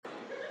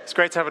It's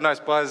great to have a nice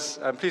buzz.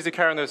 Please do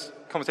carry on those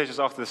conversations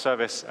after the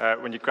service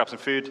when you grab some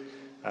food.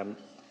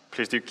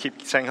 Please do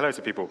keep saying hello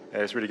to people.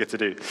 It's really good to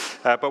do.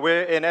 But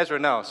we're in Ezra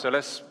now, so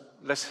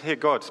let's hear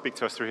God speak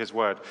to us through his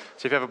word.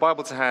 So if you have a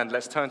Bible to hand,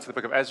 let's turn to the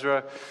book of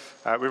Ezra.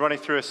 We're running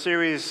through a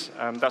series.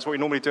 That's what we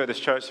normally do at this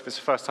church if it's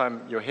the first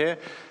time you're here.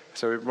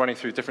 So we're running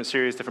through different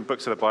series, different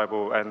books of the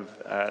Bible, and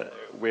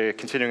we're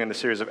continuing in the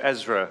series of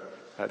Ezra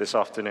this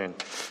afternoon.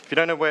 If you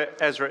don't know where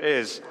Ezra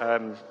is,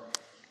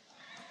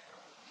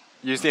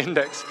 use the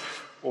index,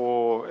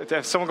 or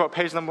has someone got a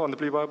page number on the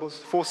blue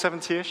Bibles?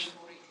 470-ish?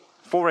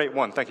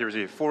 481, thank you,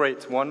 Rajiv.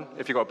 481,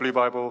 if you've got a blue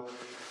Bible.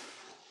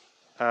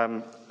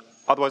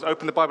 Otherwise,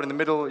 open the Bible in the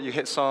middle, you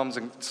hit Psalms,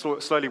 and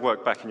slowly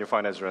work back, and you'll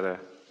find Ezra there.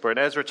 We're in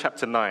Ezra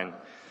chapter 9.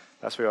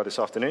 That's where we are this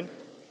afternoon.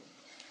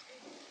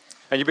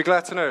 And you'll be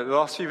glad to know, the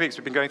last few weeks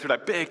we've been going through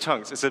like big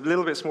chunks. It's a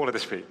little bit smaller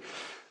this week.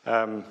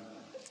 So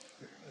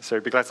you'll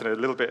be glad to know a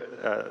little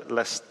bit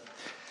less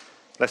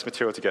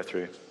material to get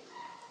through.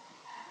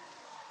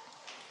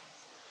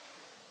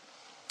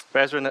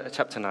 But Ezra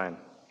chapter 9.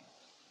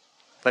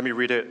 Let me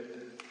read it,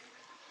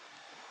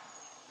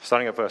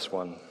 starting at verse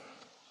 1.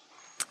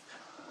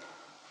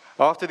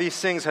 After these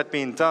things had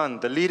been done,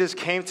 the leaders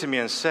came to me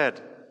and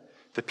said,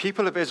 "The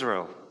people of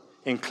Israel,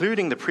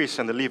 including the priests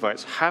and the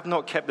Levites, have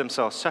not kept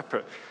themselves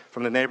separate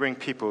from the neighboring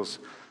peoples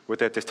with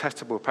their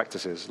detestable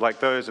practices, like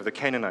those of the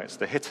Canaanites,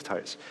 the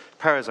Hittites,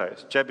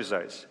 Perizzites,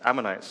 Jebusites,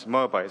 Ammonites,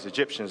 Moabites,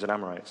 Egyptians, and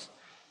Amorites.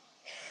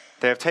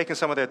 They have taken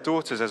some of their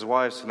daughters as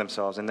wives for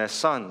themselves and their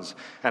sons,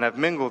 and have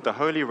mingled the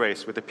holy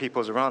race with the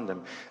peoples around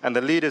them. And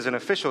the leaders and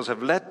officials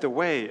have led the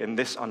way in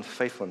this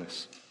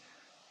unfaithfulness."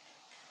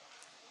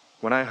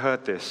 When I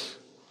heard this,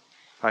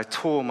 I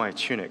tore my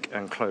tunic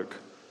and cloak,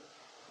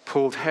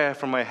 pulled hair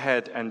from my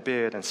head and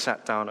beard, and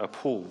sat down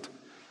appalled.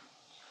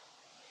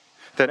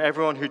 Then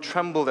everyone who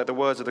trembled at the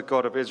words of the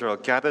God of Israel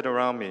gathered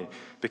around me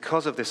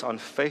because of this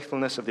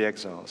unfaithfulness of the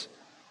exiles.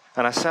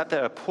 And I sat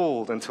there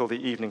appalled until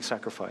the evening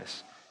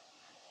sacrifice.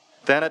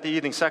 Then at the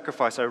evening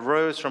sacrifice, I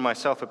rose from my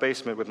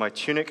self-abasement with my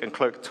tunic and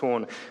cloak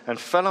torn, and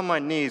fell on my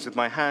knees with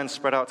my hands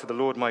spread out to the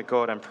Lord my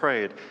God, and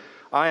prayed,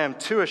 "I am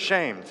too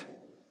ashamed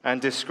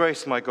and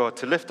disgraced, my God,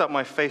 to lift up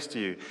my face to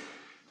you,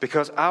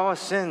 because our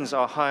sins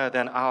are higher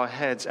than our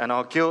heads, and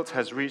our guilt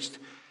has reached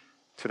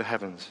to the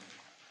heavens.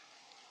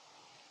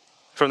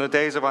 From the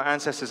days of our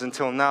ancestors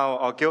until now,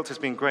 our guilt has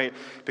been great.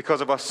 Because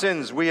of our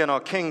sins, we and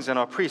our kings and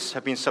our priests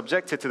have been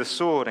subjected to the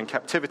sword and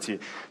captivity,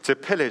 to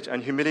pillage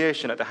and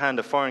humiliation at the hand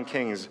of foreign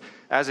kings,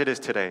 as it is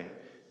today.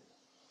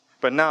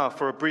 But now,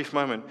 for a brief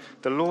moment,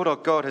 the Lord our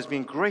God has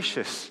been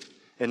gracious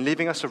in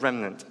leaving us a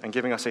remnant and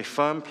giving us a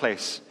firm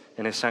place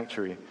in his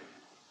sanctuary.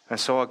 And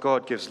so our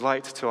God gives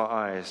light to our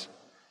eyes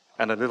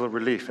and a little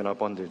relief in our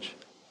bondage.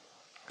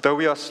 Though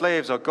we are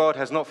slaves, our God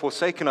has not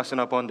forsaken us in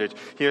our bondage.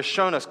 He has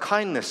shown us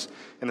kindness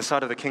in the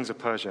sight of the kings of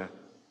Persia.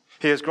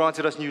 He has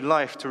granted us new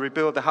life to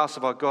rebuild the house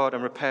of our God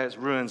and repair its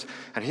ruins,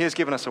 and he has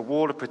given us a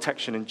wall of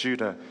protection in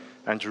Judah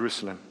and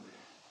Jerusalem.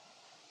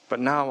 But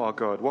now, our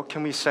God, what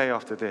can we say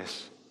after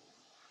this?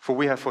 For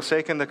we have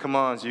forsaken the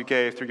commands you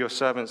gave through your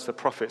servants, the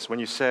prophets, when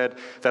you said,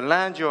 'The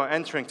land you are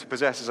entering to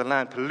possess is a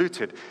land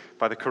polluted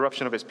by the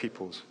corruption of its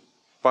peoples.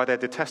 By their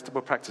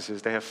detestable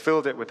practices, they have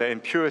filled it with their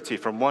impurity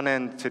from one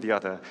end to the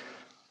other.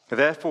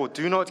 Therefore,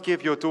 do not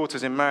give your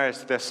daughters in marriage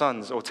to their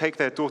sons, or take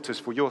their daughters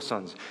for your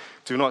sons.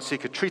 Do not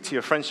seek a treaty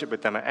of friendship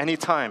with them at any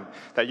time,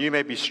 that you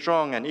may be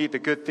strong and eat the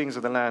good things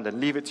of the land,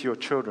 and leave it to your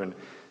children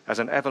as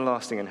an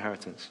everlasting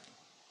inheritance.'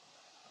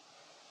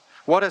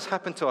 What has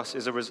happened to us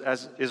is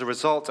a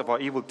result of our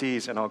evil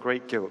deeds and our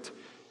great guilt.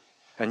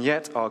 And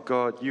yet, our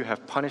God, you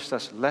have punished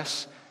us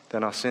less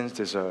than our sins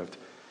deserved,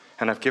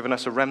 and have given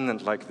us a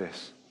remnant like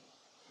this.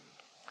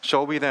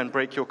 Shall we then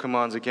break your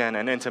commands again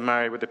and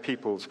intermarry with the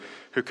peoples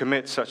who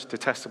commit such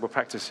detestable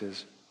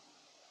practices?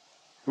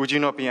 Would you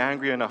not be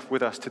angry enough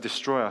with us to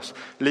destroy us,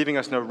 leaving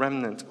us no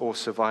remnant or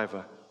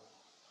survivor?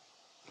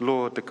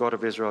 Lord, the God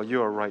of Israel,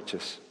 you are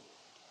righteous.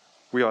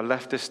 We are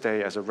left this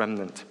day as a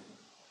remnant.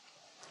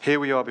 Here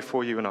we are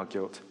before you in our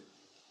guilt,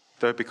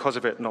 though because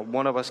of it not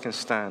one of us can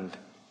stand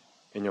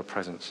in your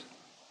presence."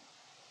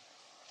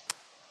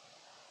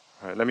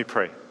 All right, let me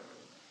pray.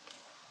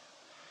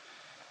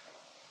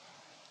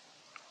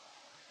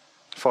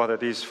 Father,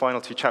 these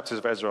final two chapters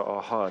of Ezra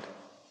are hard.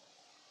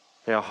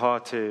 They are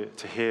hard to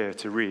hear,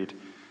 to read.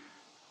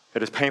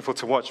 It is painful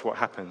to watch what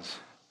happens.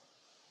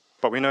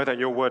 But we know that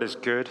your word is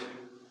good,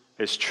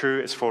 it's true,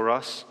 it's for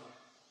us,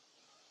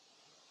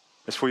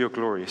 it's for your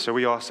glory. So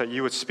we ask that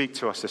you would speak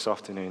to us this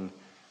afternoon.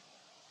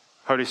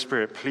 Holy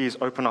Spirit, please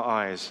open our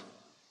eyes.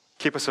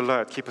 Keep us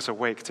alert, keep us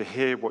awake to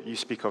hear what you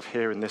speak of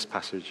here in this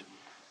passage.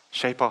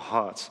 Shape our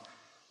hearts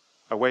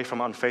away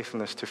from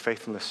unfaithfulness to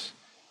faithfulness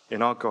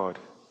in our God,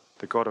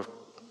 the God of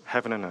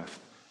heaven and earth.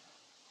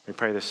 We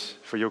pray this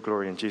for your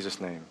glory in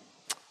Jesus' name.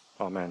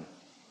 Amen.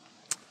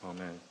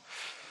 Amen.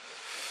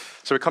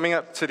 So we're coming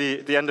up to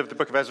the end of the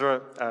book of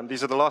Ezra.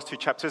 These are the last two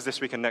chapters, this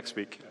week and next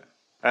week.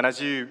 And as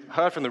you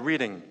heard from the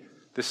reading,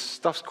 this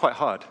stuff's quite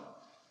hard.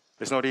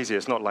 It's not easy,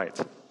 it's not light.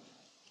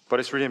 But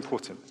it's really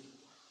important.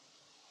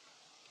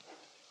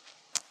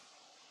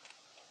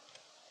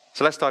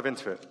 So let's dive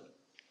into it.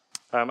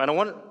 And I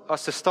want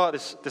us to start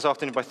this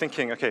afternoon by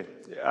thinking, okay,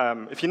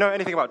 if you know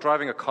anything about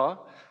driving a car,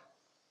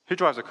 who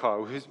drives a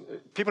car?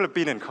 People have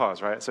been in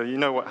cars, right? So you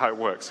know how it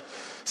works.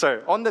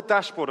 So on the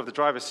dashboard of the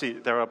driver's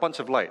seat, there are a bunch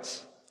of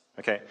lights,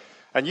 okay?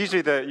 And usually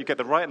you get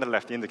the right and the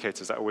left, the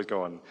indicators that always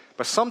go on.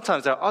 But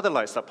sometimes there are other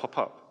lights that pop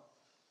up,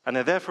 and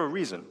they're there for a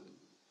reason.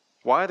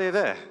 Why are they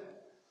there?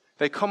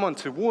 They come on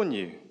to warn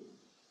you.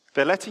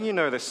 They're letting you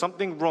know there's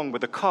something wrong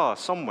with the car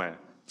somewhere.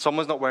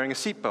 Someone's not wearing a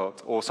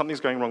seatbelt, or something's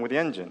going wrong with the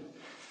engine.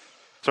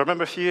 So I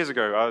remember a few years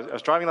ago, I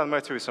was driving down the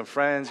motorway with some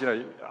friends.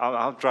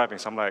 I'm driving,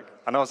 so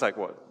I was like,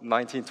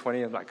 19,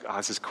 20? I'm like,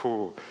 this is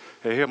cool.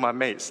 Here are my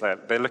mates.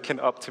 They're looking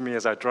up to me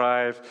as I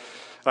drive.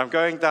 And I'm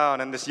going down,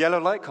 and this yellow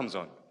light comes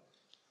on.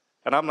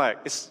 And I'm like,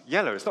 it's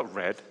yellow, it's not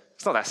red.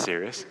 It's not that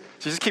serious. So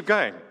you just keep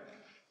going.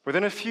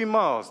 Within a few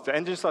miles, the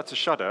engine started to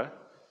shudder,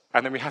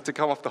 and then we had to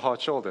come off the hard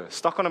shoulder.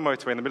 Stuck on a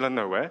motorway in the middle of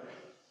nowhere,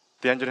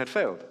 the engine had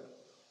failed.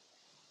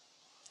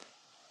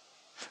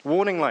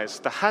 Warning lights,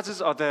 the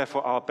hazards are there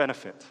for our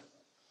benefit.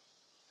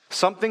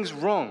 Something's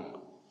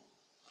wrong.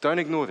 Don't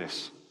ignore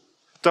this.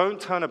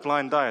 Don't turn a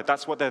blind eye.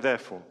 That's what they're there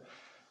for.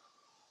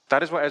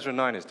 That is what Ezra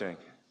 9 is doing.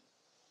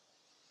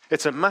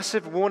 It's a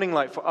massive warning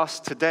light for us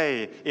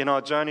today in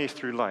our journey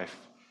through life.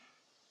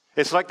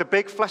 It's like the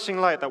big flashing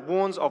light that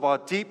warns of our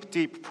deep,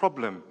 deep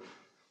problem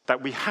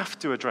that we have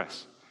to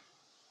address.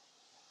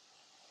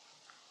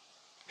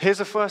 Here's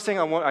the first thing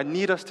I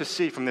need us to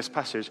see from this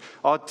passage.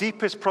 Our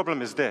deepest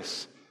problem is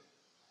this.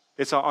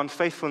 It's our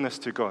unfaithfulness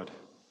to God.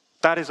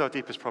 That is our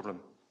deepest problem.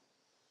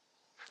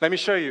 Let me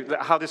show you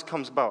how this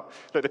comes about.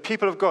 Look, the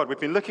people of God, we've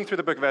been looking through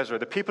the book of Ezra.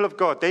 The people of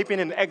God, they've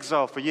been in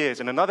exile for years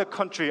in another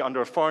country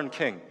under a foreign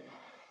king.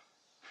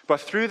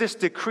 But through this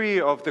decree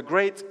of the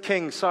great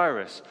King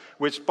Cyrus,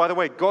 which, by the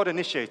way, God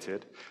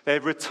initiated,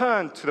 they've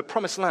returned to the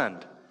promised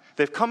land.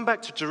 They've come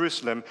back to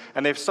Jerusalem,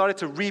 and they've started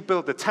to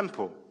rebuild the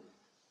temple.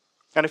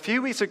 And a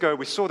few weeks ago,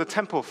 we saw the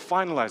temple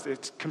finalized.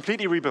 It's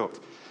completely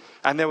rebuilt.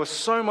 And there was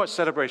so much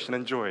celebration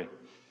and joy.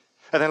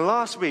 And then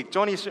last week,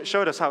 Johnny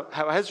showed us how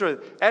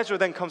Ezra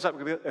then comes up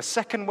with a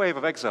second wave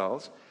of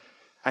exiles,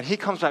 and he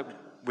comes back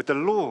with the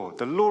law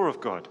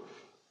of God.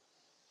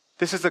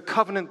 This is the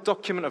covenant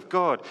document of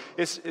God.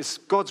 It's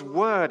God's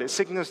word. It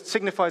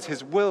signifies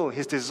his will,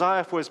 his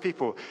desire for his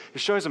people.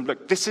 It shows them,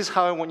 look, this is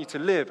how I want you to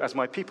live as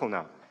my people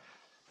now.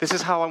 This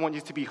is how I want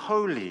you to be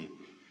holy,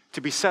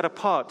 to be set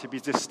apart, to be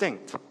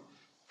distinct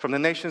from the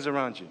nations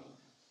around you.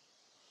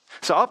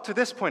 So up to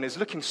this point, it's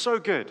looking so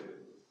good.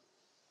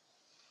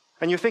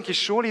 And you're thinking,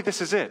 surely this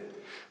is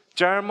it.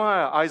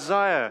 Jeremiah,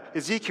 Isaiah,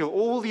 Ezekiel,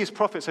 all these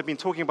prophets have been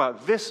talking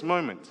about this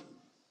moment.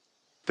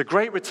 The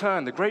great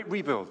return, the great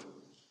rebuild.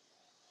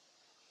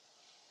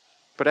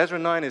 But Ezra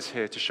 9 is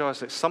here to show us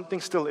that something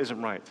still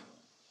isn't right.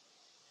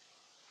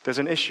 There's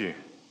an issue.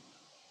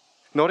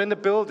 Not in the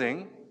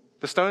building,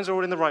 the stones are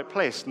all in the right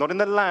place. Not in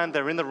the land,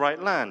 they're in the right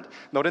land.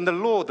 Not in the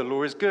law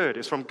is good,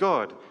 it's from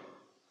God.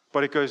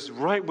 But it goes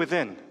right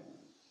within,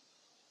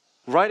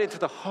 right into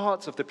the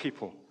hearts of the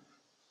people.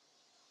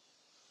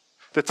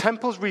 The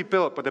temple's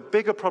rebuilt, but the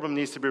bigger problem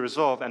needs to be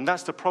resolved, and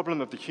that's the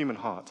problem of the human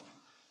heart.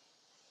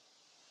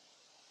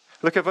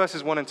 Look at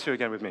verses 1 and 2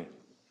 again with me.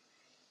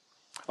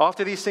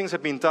 After these things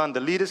had been done, the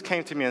leaders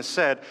came to me and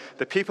said,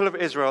 the people of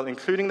Israel,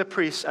 including the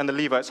priests and the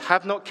Levites,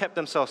 have not kept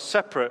themselves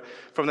separate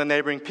from the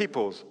neighboring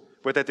peoples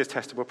with their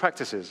detestable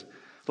practices,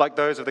 like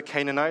those of the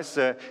Canaanites,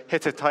 the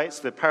Hittites,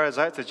 the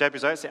Perizzites, the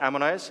Jebusites, the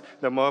Ammonites,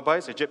 the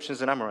Moabites,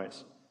 Egyptians, and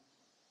Amorites.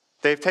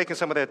 They've taken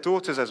some of their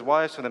daughters as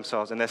wives for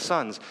themselves and their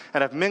sons,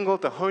 and have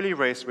mingled the holy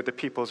race with the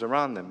peoples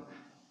around them.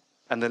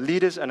 And the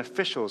leaders and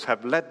officials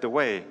have led the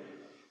way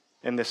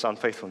in this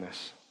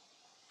unfaithfulness.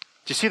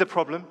 Do you see the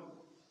problem?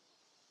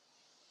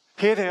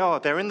 Here they are,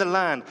 they're in the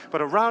land,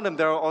 but around them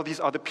there are all these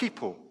other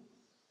people.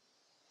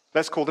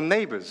 Let's call them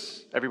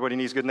neighbors. Everybody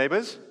needs good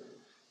neighbors?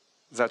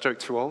 Is that joke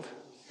too old?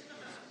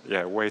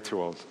 Yeah, way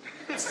too old.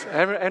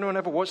 Anyone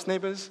ever watched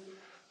Neighbors?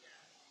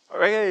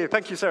 Okay,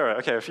 thank you, Sarah.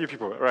 Okay, a few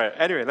people. Right,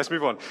 anyway, let's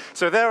move on.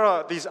 So there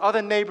are these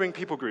other neighboring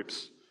people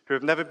groups who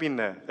have never been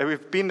there.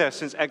 Who've been there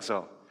since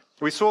exile.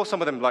 We saw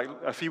some of them like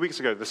a few weeks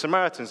ago. The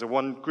Samaritans are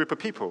one group of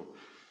people.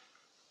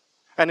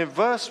 And in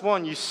verse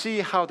 1, you see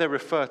how they're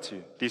referred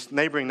to, these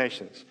neighboring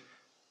nations.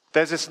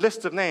 There's this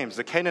list of names,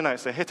 the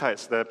Canaanites, the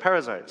Hittites, the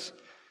Perizzites.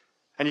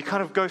 And you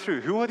kind of go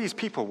through, who are these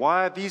people?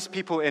 Why are these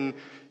people in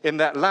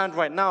that land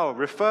right now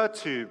referred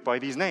to by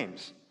these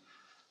names?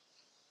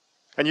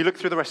 And you look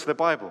through the rest of the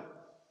Bible.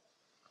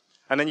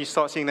 And then you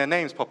start seeing their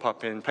names pop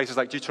up in places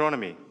like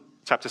Deuteronomy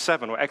chapter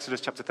 7 or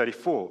Exodus chapter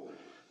 34.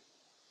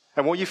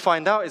 And what you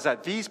find out is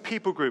that these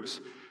people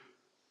groups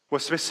were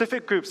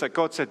specific groups that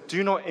God said,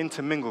 do not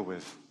intermingle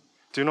with.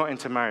 Do not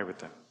intermarry with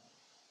them.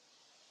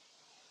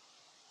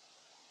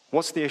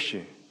 What's the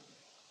issue?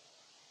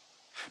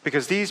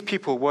 Because these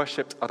people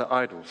worshipped other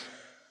idols.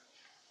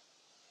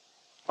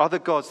 Other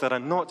gods that are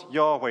not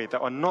Yahweh,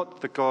 that are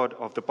not the God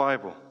of the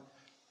Bible.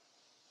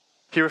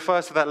 He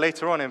refers to that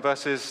later on in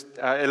verses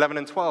 11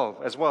 and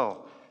 12 as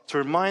well, to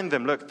remind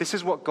them, look, this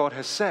is what God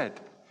has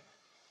said.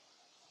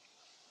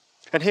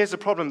 And here's the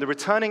problem. The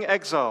returning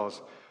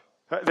exiles,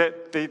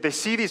 they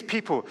see these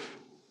people,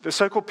 the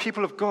so-called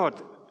people of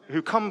God,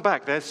 who come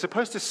back. They're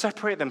supposed to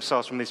separate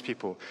themselves from these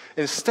people.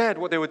 Instead,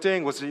 what they were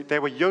doing was they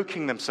were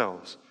yoking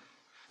themselves.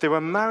 They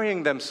were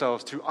marrying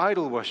themselves to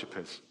idol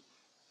worshippers.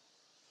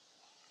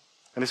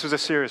 And this was a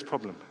serious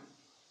problem.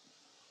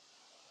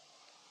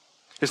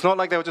 It's not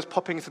like they were just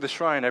popping into the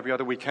shrine every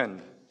other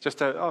weekend, just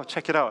to,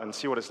 check it out and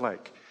see what it's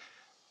like.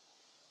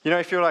 You know,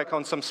 if you're like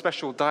on some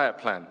special diet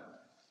plan,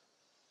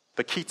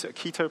 the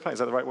keto plan, is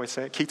that the right way to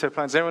say it? Keto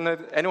plan. Does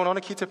anyone on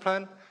a keto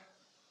plan?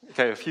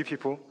 Okay, a few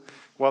people.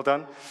 Well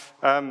done.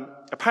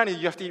 Apparently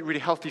you have to eat really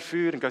healthy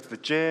food and go to the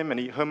gym and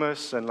eat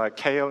hummus and like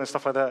kale and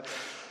stuff like that.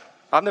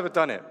 I've never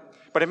done it.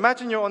 But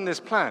imagine you're on this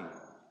plan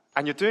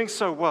and you're doing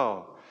so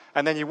well,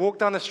 and then you walk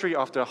down the street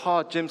after a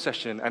hard gym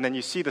session and then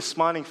you see the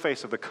smiling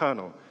face of the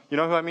Colonel. You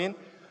know who I mean?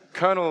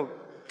 Colonel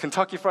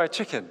Kentucky Fried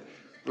Chicken.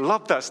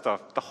 Love that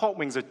stuff. The hot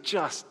wings are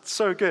just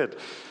so good.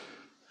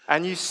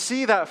 And you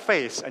see that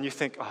face and you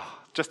think,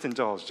 just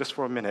indulge, just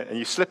for a minute. And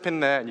you slip in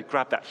there and you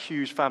grab that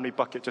huge family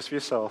bucket just for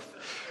yourself.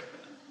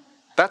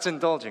 That's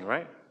indulging,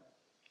 right?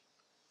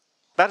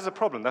 That is a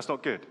problem. That's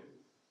not good.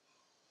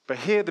 But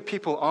here the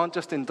people aren't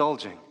just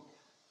indulging.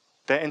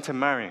 They're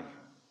intermarrying.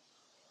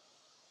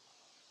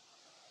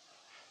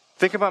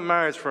 Think about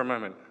marriage for a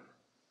moment.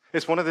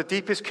 It's one of the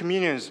deepest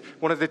communions,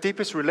 one of the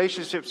deepest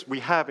relationships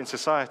we have in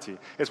society.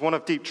 It's one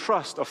of deep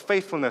trust, of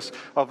faithfulness,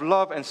 of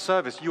love and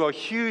service. You are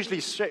hugely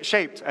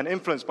shaped and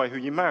influenced by who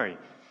you marry.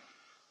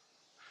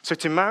 So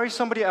to marry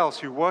somebody else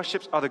who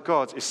worships other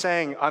gods is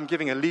saying, I'm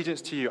giving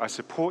allegiance to you. I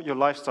support your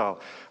lifestyle.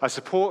 I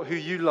support who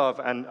you love,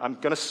 and I'm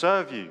going to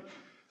serve you.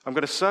 I'm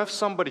going to serve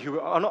somebody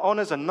who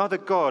honors another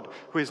God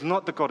who is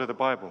not the God of the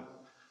Bible.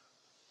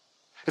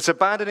 It's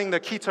abandoning the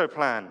keto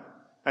plan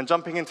and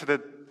jumping into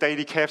the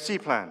daily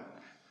KFC plan.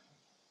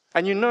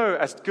 And you know,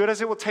 as good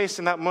as it will taste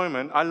in that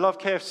moment, I love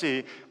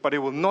KFC, but it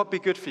will not be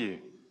good for you.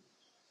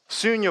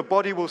 Soon your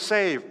body will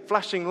say,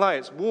 flashing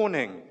lights,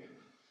 warning.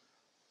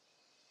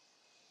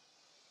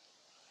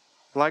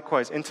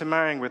 Likewise,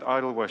 intermarrying with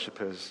idol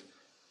worshippers,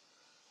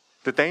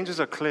 the dangers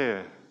are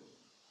clear.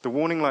 The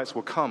warning lights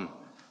will come.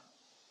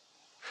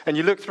 And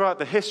you look throughout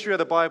the history of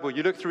the Bible,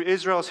 you look through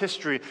Israel's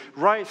history,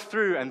 right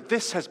through, and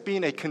this has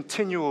been a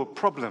continual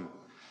problem.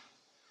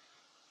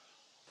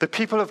 The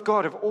people of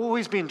God have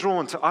always been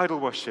drawn to idol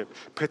worship,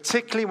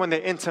 particularly when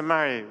they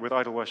intermarry with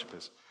idol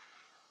worshippers.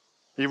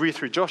 You read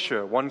through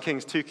Joshua, 1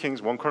 Kings, 2 Kings,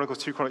 1 Chronicles,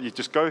 2 Chronicles, you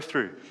just go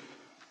through.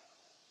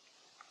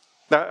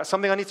 Now,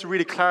 something I need to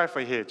really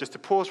clarify here, just to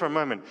pause for a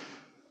moment.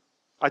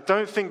 I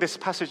don't think this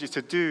passage is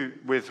to do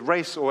with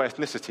race or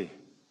ethnicity.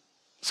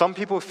 Some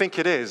people think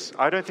it is.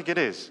 I don't think it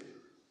is.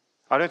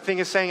 I don't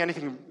think it's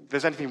saying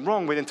there's anything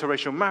wrong with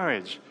interracial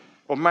marriage,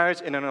 or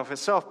marriage in and of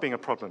itself being a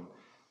problem.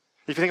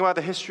 If you think about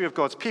the history of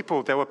God's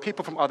people, there were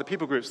people from other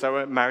people groups that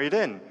were married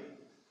in.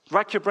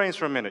 Rack your brains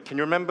for a minute. Can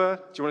you remember?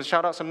 Do you want to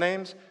shout out some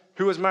names?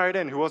 Who was married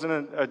in? Who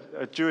wasn't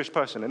a Jewish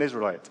person, an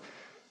Israelite?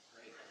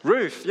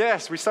 Ruth,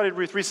 yes. We studied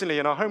Ruth recently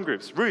in our home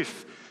groups.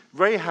 Ruth,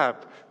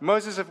 Rahab,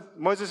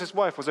 Moses'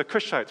 wife was a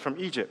Cushite from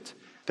Egypt.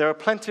 There are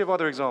plenty of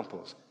other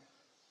examples.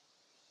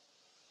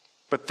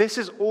 But this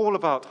is all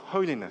about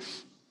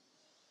holiness.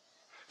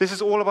 This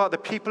is all about the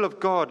people of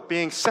God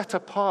being set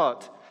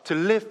apart to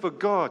live for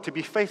God, to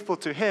be faithful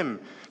to Him,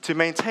 to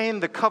maintain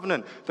the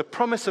covenant, the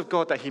promise of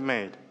God that He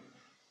made.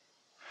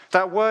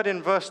 That word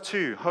in verse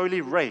 2,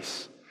 holy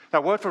race,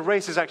 that word for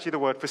race is actually the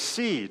word for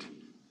seed.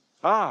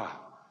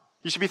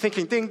 You should be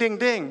thinking, ding, ding,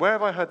 ding, where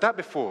have I heard that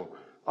before?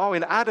 Oh,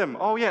 in Adam.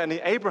 Oh, yeah, and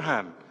in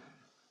Abraham.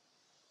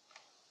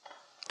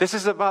 This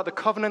is about the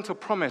covenantal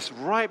promise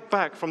right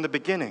back from the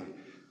beginning.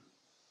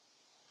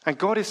 And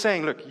God is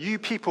saying, look, you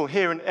people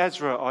here in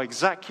Ezra are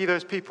exactly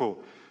those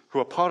people who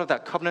are part of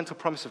that covenantal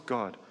promise of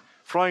God,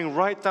 flowing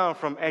right down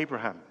from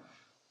Abraham,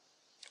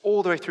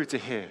 all the way through to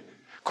here,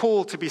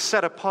 called to be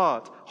set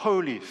apart,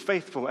 holy,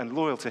 faithful, and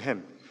loyal to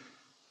Him.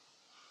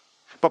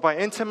 But by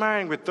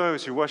intermarrying with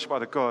those who worship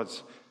other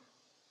gods,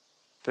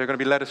 they're going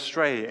to be led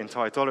astray into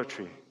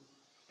idolatry,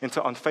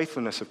 into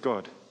unfaithfulness of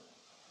God.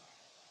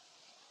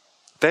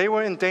 They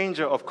were in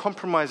danger of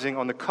compromising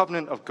on the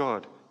covenant of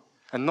God,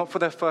 and not for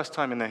their first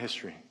time in their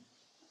history.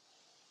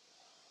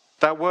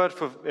 That word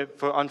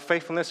for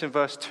unfaithfulness in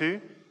verse 2,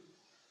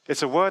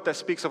 it's a word that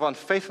speaks of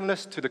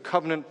unfaithfulness to the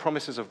covenant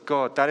promises of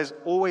God. That is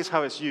always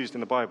how it's used in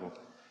the Bible.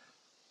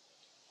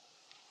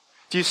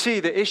 Do you see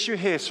the issue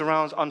here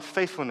surrounds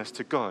unfaithfulness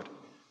to God?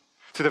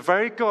 To the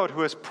very God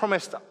who has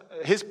promised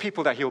His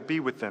people that He'll be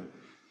with them,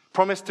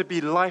 promised to be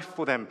life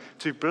for them,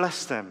 to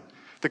bless them.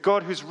 The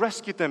God who's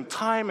rescued them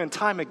time and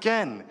time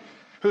again,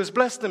 who has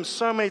blessed them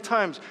so many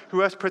times,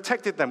 who has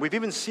protected them. We've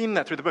even seen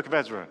that through the book of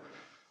Ezra.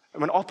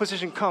 When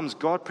opposition comes,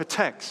 God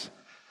protects.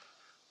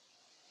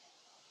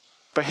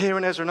 But here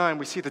in Ezra 9,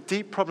 we see the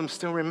deep problem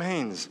still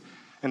remains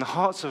in the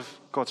hearts of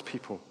God's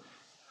people.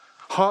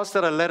 Hearts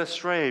that are led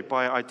astray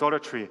by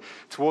idolatry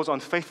towards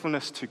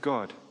unfaithfulness to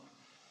God.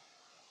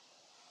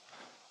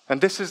 And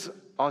this is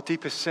our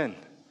deepest sin.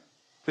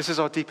 This is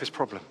our deepest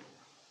problem.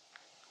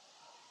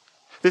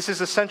 This is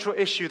the central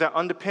issue that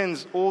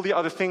underpins all the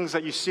other things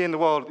that you see in the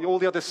world, all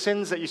the other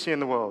sins that you see in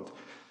the world.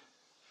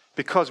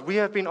 Because we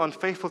have been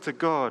unfaithful to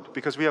God,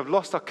 because we have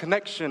lost our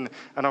connection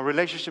and our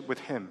relationship with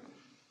Him.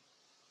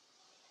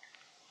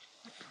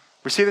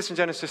 We see this in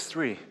Genesis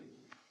 3,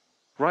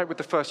 right with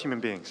the first human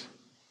beings.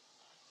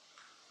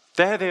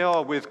 There they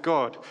are with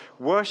God,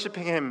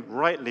 worshiping Him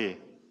rightly.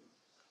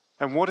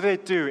 And what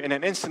do? In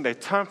an instant, they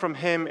turn from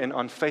Him in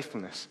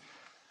unfaithfulness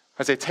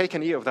as they take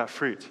and eat of that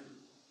fruit,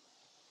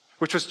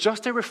 which was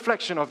just a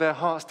reflection of their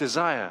heart's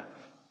desire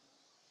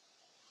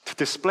to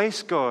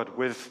displace God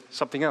with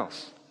something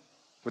else,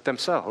 with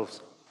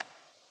themselves,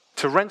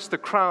 to wrench the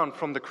crown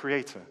from the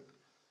Creator.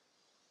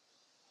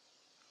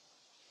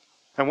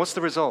 And what's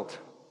the result?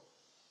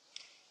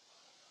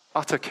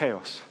 Utter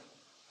chaos.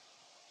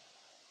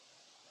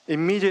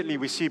 Immediately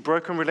we see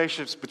broken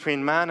relationships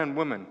between man and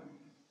woman.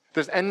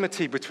 There's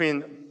enmity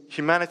between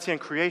humanity and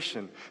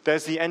creation.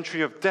 There's the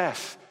entry of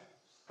death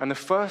and the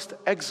first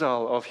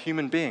exile of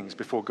human beings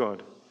before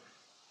God.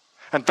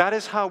 And that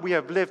is how we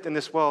have lived in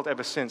this world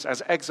ever since,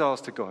 as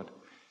exiles to God.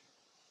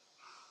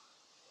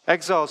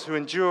 Exiles who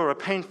endure a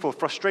painful,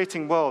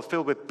 frustrating world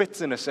filled with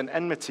bitterness and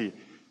enmity.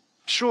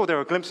 Sure, there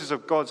are glimpses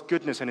of God's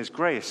goodness and His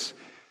grace,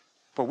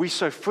 but we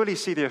so fully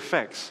see the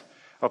effects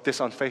of this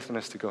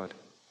unfaithfulness to God.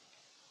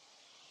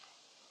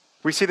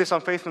 We see this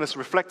unfaithfulness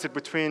reflected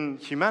between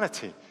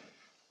humanity,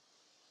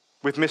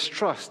 with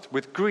mistrust,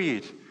 with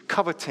greed,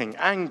 coveting,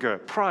 anger,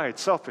 pride,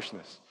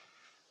 selfishness.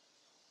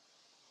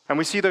 And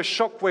we see those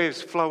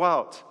shockwaves flow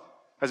out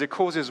as it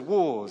causes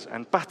wars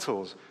and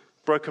battles,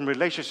 broken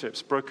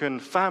relationships, broken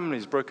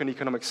families, broken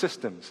economic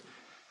systems.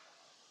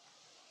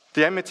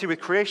 The enmity with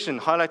creation,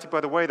 highlighted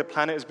by the way the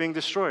planet is being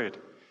destroyed.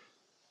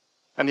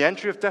 And the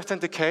entry of death and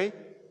decay.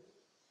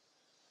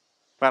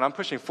 Man, I'm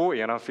pushing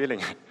 40 and I'm feeling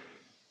it.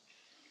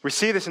 We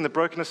see this in the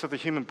brokenness of the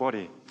human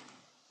body,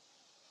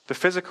 the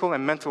physical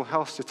and mental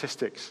health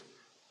statistics.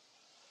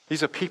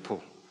 These are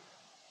people.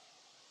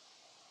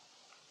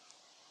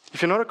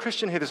 If you're not a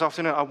Christian here this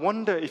afternoon, I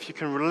wonder if you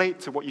can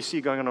relate to what you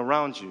see going on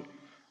around you.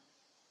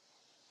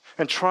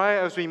 And try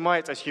as we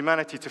might as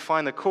humanity to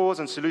find the cause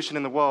and solution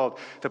in the world,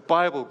 the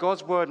Bible,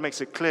 God's word makes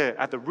it clear.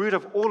 At the root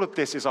of all of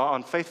this is our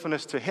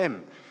unfaithfulness to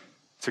Him,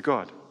 to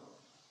God.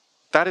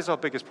 That is our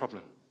biggest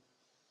problem.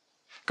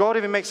 God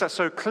even makes that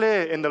so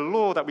clear in the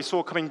law that we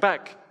saw coming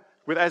back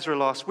with Ezra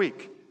last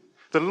week.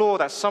 The law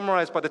that's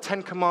summarized by the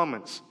 10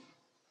 Commandments.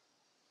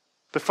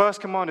 The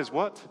first command is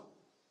what?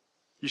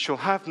 You shall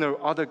have no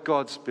other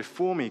gods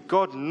before me.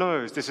 God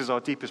knows this is our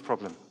deepest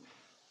problem.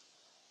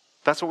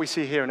 That's what we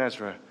see here in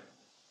Ezra.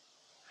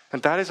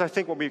 And that is, I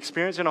think, what we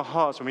experience in our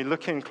hearts when we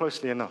look in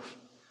closely enough.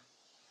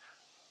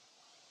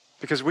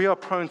 Because we are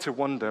prone to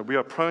wander. We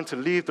are prone to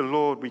leave the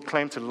Lord we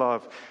claim to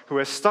love, who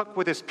has stuck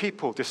with His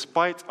people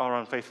despite our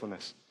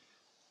unfaithfulness,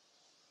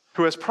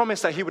 who has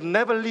promised that He would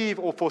never leave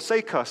or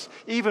forsake us,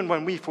 even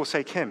when we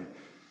forsake Him,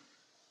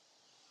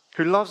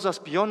 who loves us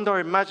beyond our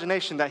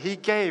imagination, that He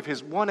gave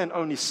His one and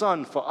only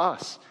Son for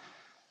us.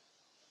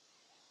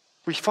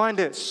 We find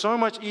it so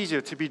much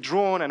easier to be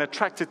drawn and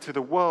attracted to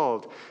the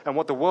world and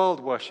what the world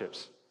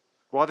worships,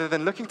 rather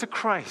than looking to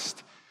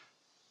Christ,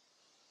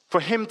 for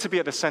Him to be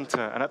at the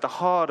center and at the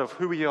heart of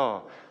who we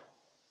are.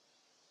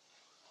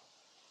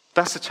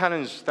 That's the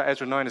challenge that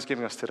Ezra 9 is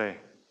giving us today.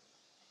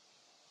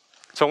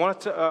 So I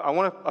want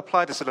to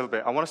apply this a little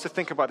bit. I want us to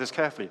think about this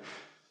carefully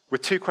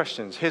with two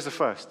questions. Here's the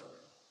first.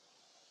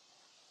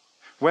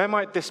 Where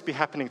might this be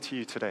happening to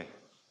you today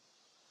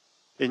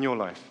in your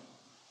life?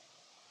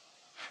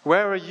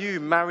 Where are you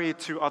married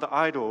to other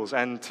idols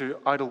and to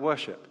idol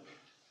worship?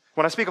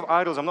 When I speak of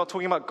idols, I'm not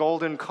talking about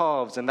golden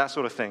calves and that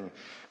sort of thing,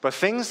 but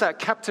things that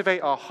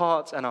captivate our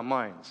hearts and our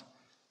minds,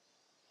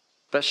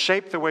 that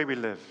shape the way we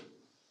live.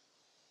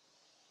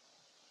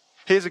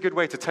 Here's a good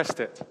way to test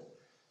it.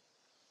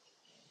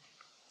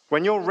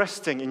 When you're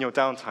resting in your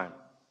downtime,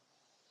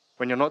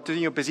 when you're not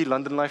doing your busy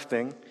London life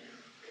thing,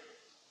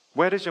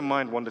 where does your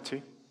mind wander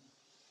to?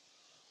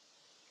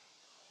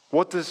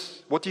 What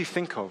do you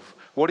think of?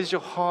 What is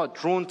your heart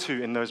drawn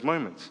to in those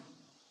moments?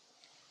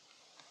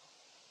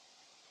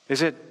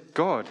 Is it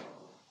God?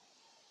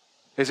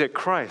 Is it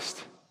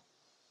Christ?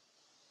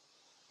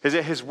 Is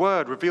it His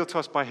word revealed to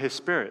us by His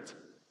Spirit?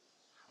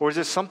 Or is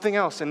it something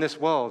else in this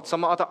world,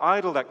 some other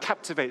idol that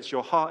captivates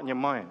your heart and your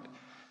mind?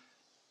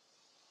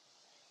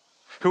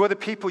 Who are the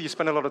people you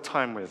spend a lot of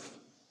time with?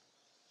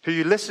 Who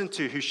you listen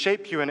to, who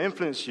shape you and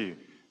influence you?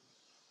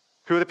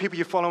 Who are the people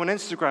you follow on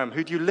Instagram?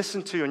 Who do you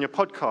listen to on your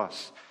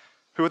podcasts?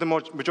 Who are the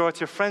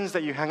majority of friends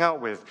that you hang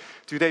out with?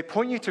 Do they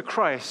point you to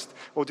Christ,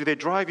 or do they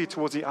drive you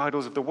towards the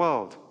idols of the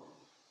world?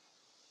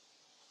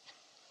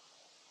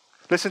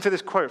 Listen to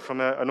this quote from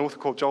an author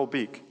called Joel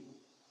Beek.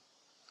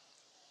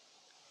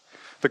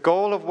 The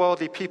goal of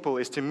worldly people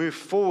is to move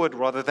forward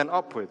rather than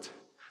upward,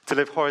 to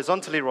live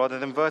horizontally rather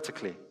than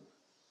vertically.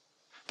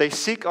 They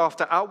seek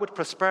after outward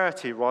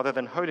prosperity rather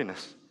than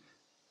holiness.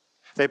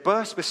 They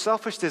burst with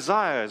selfish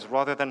desires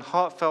rather than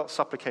heartfelt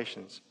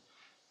supplications.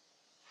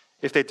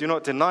 If they do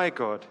not deny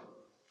God,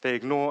 they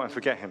ignore and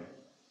forget Him,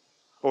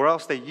 or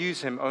else they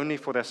use Him only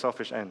for their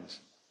selfish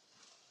ends.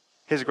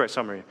 Here's a great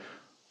summary.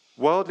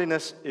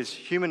 Worldliness is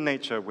human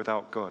nature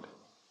without God.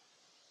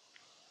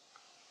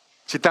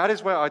 See, that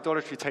is where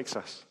idolatry takes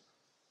us.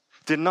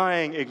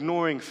 Denying,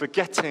 ignoring,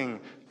 forgetting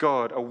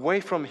God, away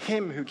from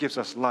Him who gives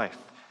us life.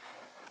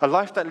 A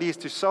life that leads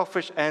to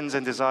selfish ends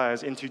and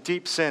desires, into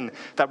deep sin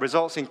that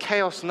results in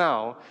chaos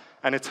now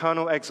and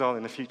eternal exile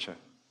in the future.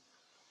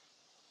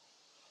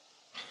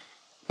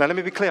 Now, let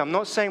me be clear. I'm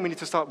not saying we need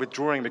to start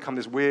withdrawing and become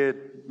this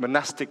weird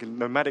monastic and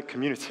nomadic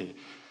community.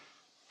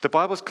 The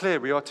Bible's clear.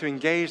 We are to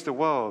engage the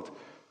world.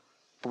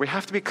 But we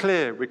have to be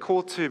clear. We're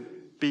called to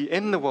be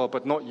in the world,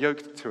 but not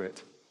yoked to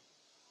it.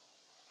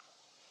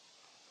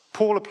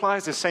 Paul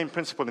applies this same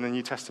principle in the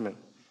New Testament.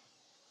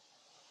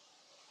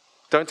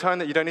 Don't turn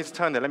there. You don't need to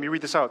turn there. Let me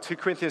read this out. 2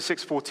 Corinthians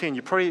 6:14.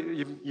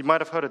 You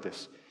might have heard of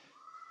this.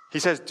 He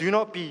says, "Do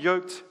not be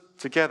yoked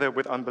together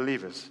with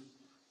unbelievers.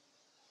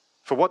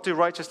 For what do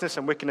righteousness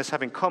and wickedness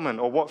have in common?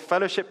 Or what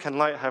fellowship can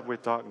light have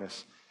with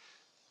darkness?"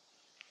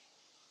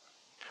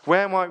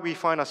 Where might we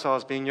find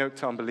ourselves being yoked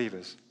to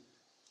unbelievers?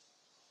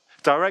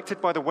 Directed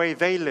by the way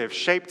they live,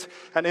 shaped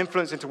and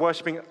influenced into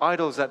worshipping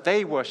idols that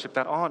they worship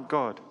that aren't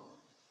God.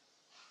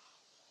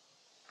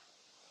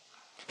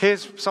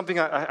 Here's something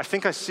I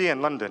think I see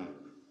in London.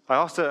 I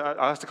asked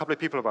a couple of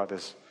people about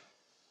this.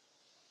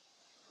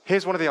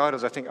 Here's one of the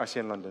idols I think I see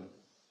in London.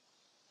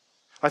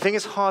 I think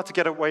it's hard to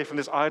get away from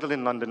this idol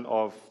in London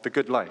of the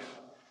good life.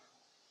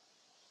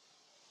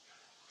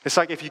 It's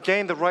like if you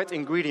gain the right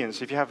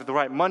ingredients, if you have the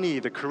right money,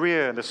 the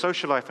career, the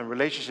social life and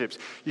relationships,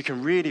 you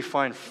can really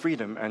find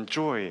freedom and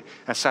joy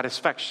and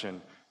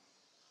satisfaction.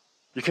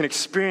 You can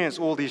experience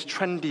all these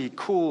trendy,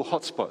 cool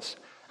hotspots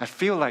and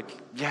feel like,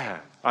 yeah,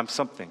 I'm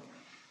something.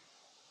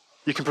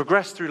 You can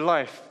progress through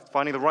life,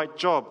 finding the right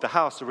job, the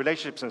house, the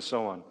relationships, and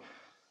so on.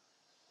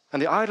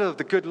 And the idol of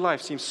the good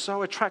life seems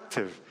so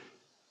attractive.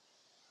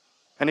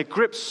 And it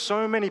grips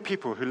so many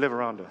people who live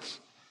around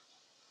us.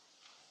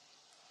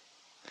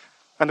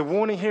 And the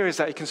warning here is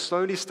that it can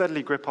slowly,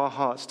 steadily grip our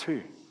hearts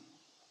too.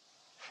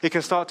 It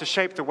can start to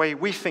shape the way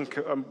we think,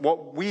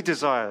 what we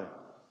desire.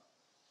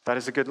 That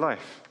is a good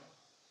life.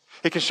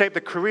 It can shape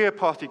the career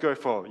path you go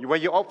for, where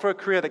you opt for a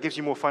career that gives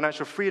you more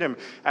financial freedom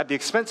at the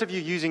expense of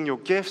you using your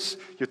gifts,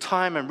 your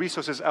time, and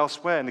resources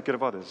elsewhere in the good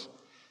of others.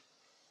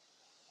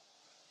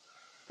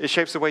 It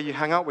shapes the way you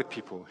hang out with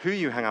people, who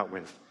you hang out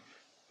with,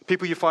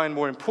 people you find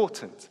more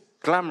important,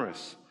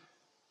 glamorous,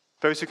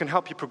 those who can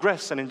help you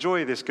progress and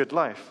enjoy this good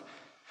life,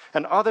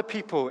 and other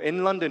people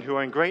in London who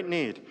are in great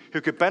need,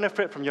 who could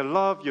benefit from your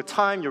love, your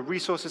time, your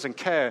resources, and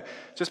care,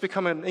 just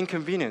become an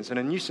inconvenience and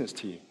a nuisance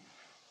to you.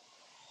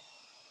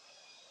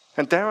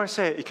 And dare I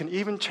say it can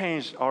even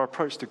change our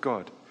approach to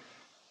God.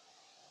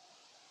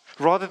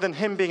 Rather than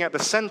Him being at the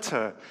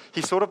center,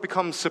 He sort of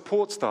becomes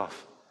support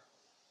staff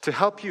to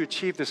help you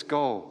achieve this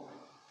goal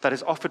that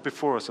is offered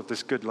before us of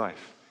this good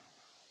life.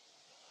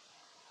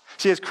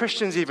 See, as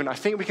Christians even, I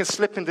think we can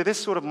slip into this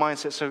sort of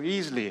mindset so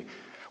easily.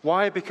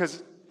 Why?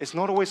 Because it's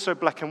not always so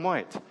black and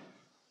white.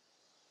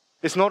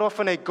 It's not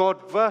often a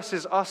God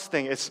versus us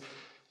thing. It's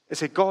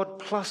a God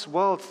plus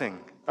world thing,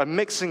 a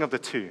mixing of the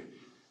two.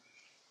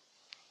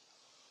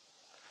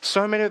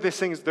 So many of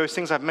those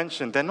things I've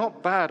mentioned, they're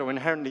not bad or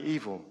inherently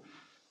evil.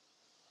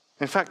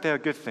 In fact, they are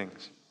good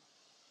things.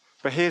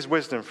 But here's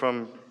wisdom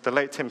from the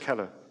late Tim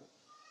Keller.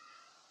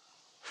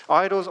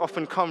 Idols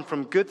often come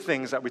from good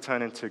things that we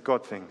turn into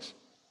God things.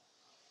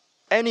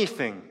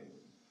 Anything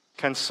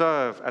can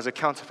serve as a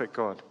counterfeit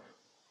God,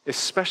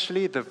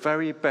 especially the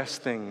very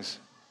best things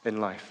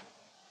in life.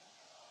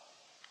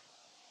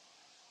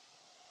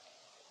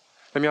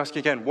 Let me ask you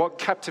again, what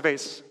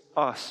captivates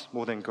us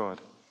more than God?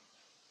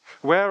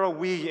 Where are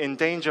we in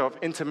danger of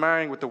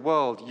intermarrying with the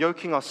world,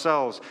 yoking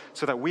ourselves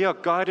so that we are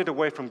guided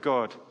away from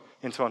God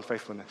into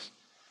unfaithfulness?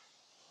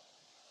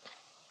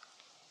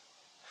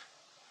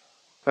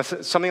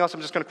 That's something else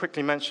I'm just going to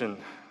quickly mention.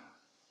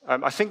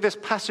 I think this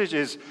passage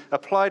is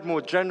applied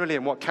more generally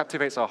in what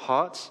captivates our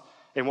hearts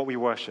in what we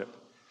worship.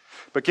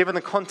 But given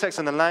the context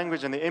and the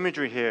language and the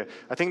imagery here,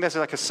 I think there's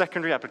like a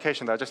secondary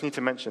application that I just need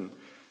to mention.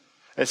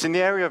 It's in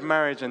the area of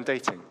marriage and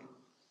dating.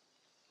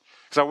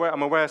 Because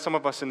I'm aware some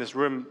of us in this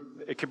room,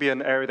 it could be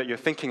an area that you're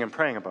thinking and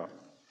praying about.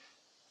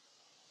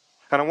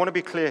 And I want to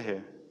be clear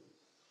here.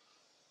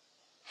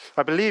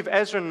 I believe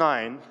Ezra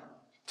 9,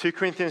 2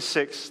 Corinthians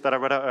 6 that I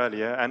read out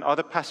earlier, and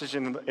other passages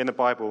in the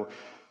Bible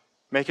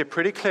make it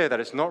pretty clear that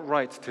it's not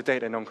right to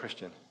date a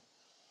non-Christian.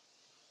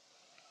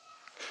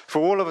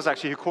 For all of us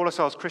actually who call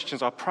ourselves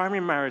Christians, our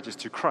primary marriage is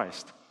to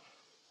Christ.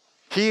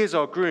 He is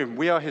our groom,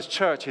 we are His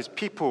church, His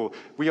people,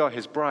 we are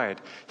His bride.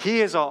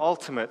 He is our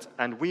ultimate,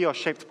 and we are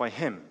shaped by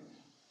Him.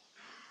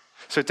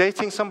 So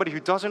dating somebody who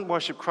doesn't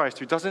worship Christ,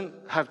 who doesn't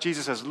have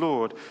Jesus as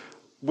Lord,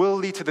 will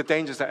lead to the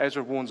dangers that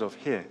Ezra warns of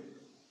here.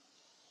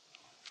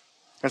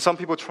 And some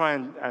people try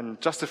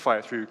and justify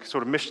it through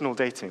sort of missional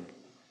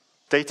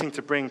dating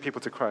to bring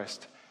people to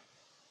Christ.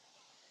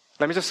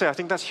 Let me just say, I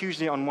think that's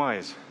hugely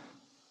unwise.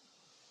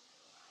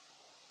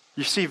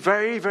 You see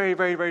very, very,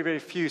 very, very, very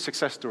few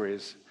success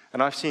stories,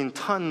 and I've seen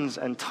tons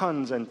and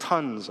tons and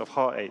tons of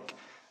heartache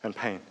and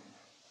pain.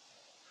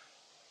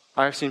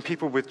 I have seen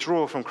people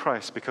withdraw from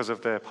Christ because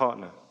of their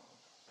partner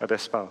or their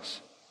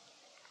spouse.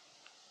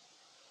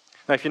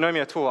 Now, if you know me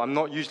at all, I'm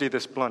not usually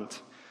this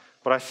blunt,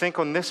 but I think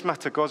on this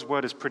matter, God's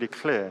word is pretty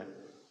clear.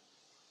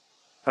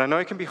 And I know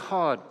it can be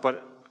hard,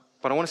 but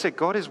I want to say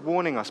God is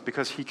warning us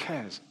because he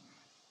cares.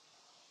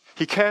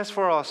 He cares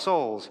for our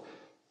souls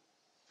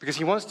because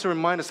he wants to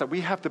remind us that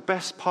we have the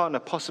best partner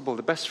possible,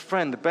 the best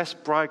friend, the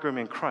best bridegroom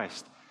in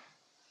Christ.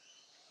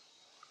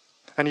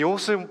 And he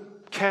also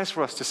cares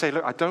for us to say,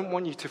 look, I don't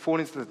want you to fall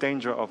into the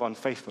danger of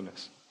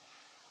unfaithfulness.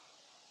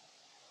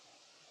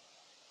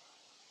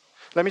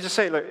 Let me just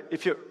say, look,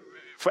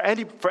 for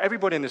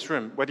everybody in this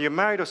room, whether you're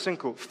married or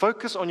single,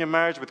 focus on your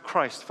marriage with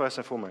Christ first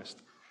and foremost.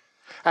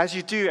 As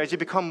you do, as you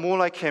become more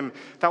like him,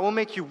 that will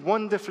make you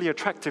wonderfully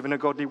attractive in a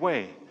godly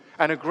way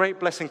and a great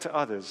blessing to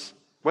others,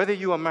 whether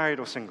you are married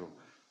or single.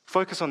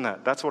 Focus on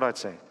that. That's what I'd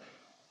say.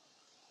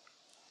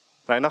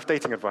 Now, enough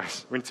dating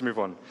advice. We need to move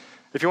on.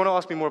 If you want to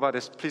ask me more about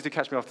this, please do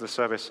catch me after the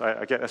service.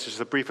 I get that's just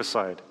a brief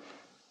aside,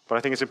 but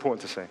I think it's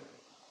important to say.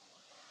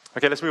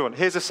 Okay, let's move on.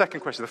 Here's the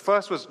second question. The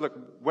first was, look,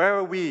 where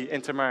are we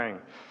intermarrying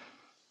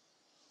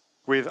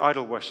with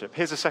idol worship?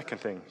 Here's the second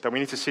thing that we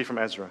need to see from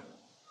Ezra.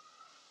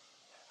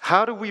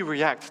 How do we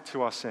react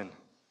to our sin?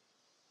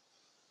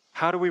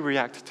 How do we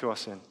react to our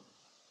sin?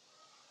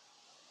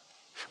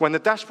 When the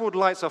dashboard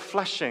lights are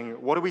flashing,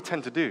 what do we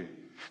tend to do?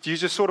 Do you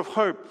just sort of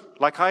hope,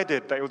 like I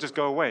did, that it will just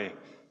go away?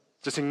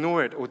 Just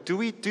ignore it? Or do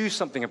we do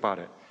something about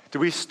it? Do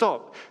we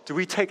stop? Do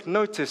we take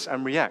notice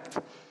and react?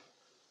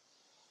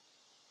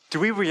 Do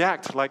we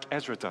react like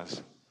Ezra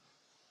does?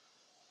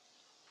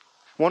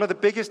 One of the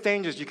biggest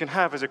dangers you can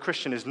have as a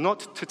Christian is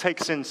not to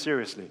take sin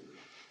seriously.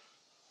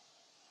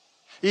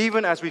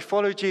 Even as we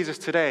follow Jesus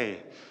today,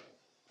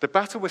 the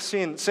battle with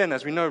sin,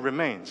 as we know,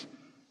 remains.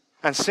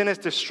 And sin is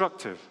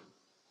destructive.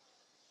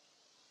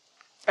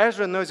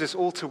 Ezra knows this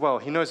all too well.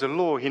 He knows the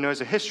law. He knows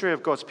the history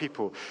of God's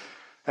people.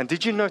 And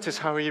did you notice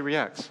how he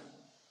reacts?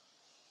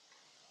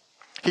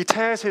 He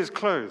tears his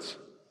clothes.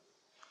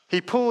 He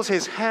pulls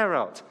his hair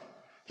out.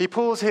 He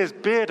pulls his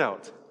beard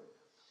out.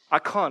 I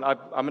can't.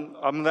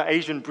 I'm the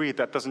Asian breed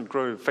that doesn't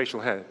grow facial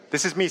hair.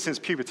 This is me since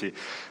puberty.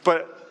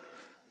 But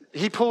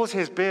he pulls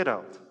his beard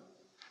out.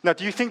 Now,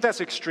 do you think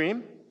that's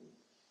extreme?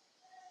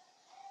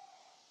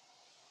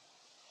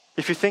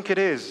 If you think it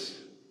is,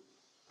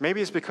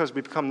 maybe it's because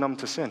we become numb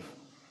to sin.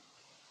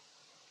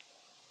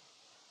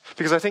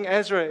 Because I think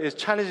Ezra is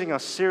challenging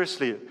us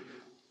seriously.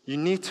 You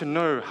need to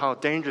know how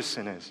dangerous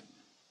sin is.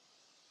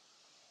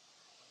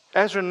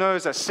 Ezra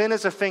knows that sin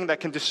is a thing that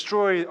can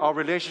destroy our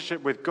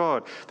relationship with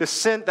God. That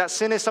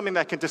sin is something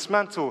that can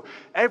dismantle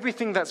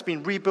everything that's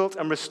been rebuilt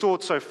and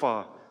restored so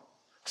far.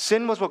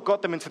 Sin was what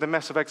got them into the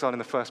mess of exile in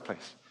the first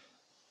place.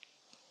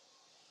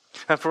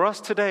 And for us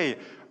today,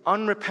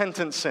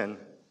 unrepentant sin,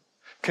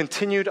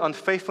 continued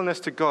unfaithfulness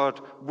to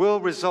God will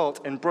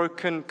result in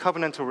broken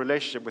covenantal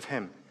relationship with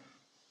him.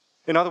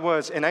 In other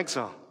words, in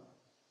exile.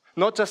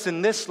 Not just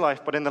in this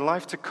life, but in the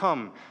life to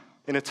come,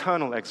 in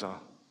eternal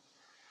exile.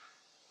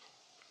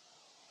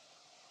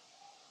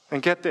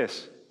 And get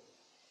this.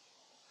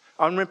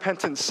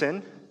 Unrepentant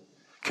sin,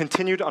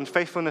 continued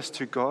unfaithfulness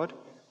to God,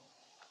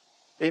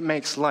 it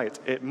makes light,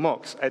 it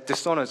mocks, it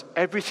dishonors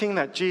everything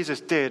that Jesus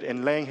did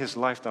in laying his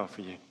life down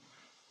for you.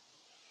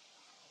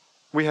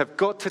 We have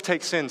got to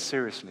take sin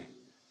seriously.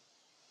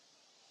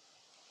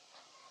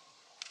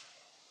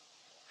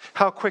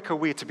 How quick are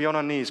we to be on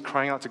our knees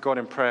crying out to God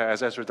in prayer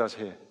as Ezra does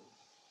here?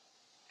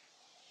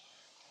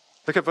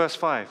 Look at verse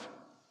 5.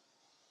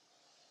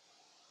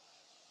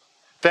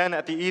 Then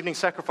at the evening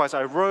sacrifice,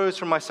 I rose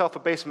from my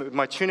self-abasement with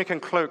my tunic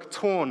and cloak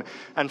torn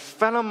and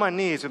fell on my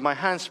knees with my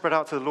hands spread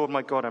out to the Lord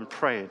my God and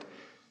prayed.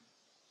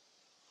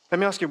 Let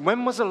me ask you,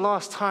 when was the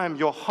last time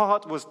your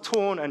heart was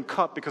torn and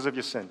cut because of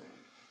your sin?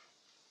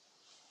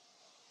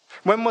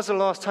 When was the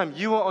last time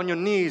you were on your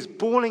knees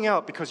bawling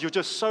out because you're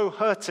just so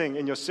hurting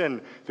in your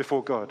sin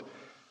before God?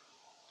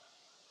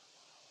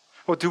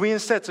 Or do we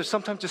instead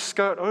sometimes just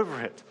skirt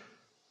over it?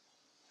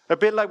 A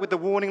bit like with the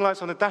warning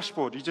lights on the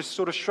dashboard, you just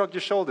sort of shrug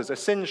your shoulders, a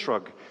sin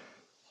shrug.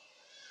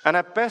 And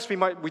at best,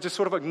 we just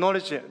sort of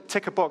acknowledge it,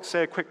 tick a box,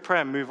 say a quick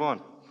prayer, and move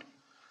on.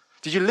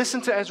 Did you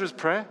listen to Ezra's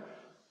prayer?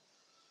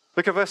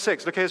 Look at verse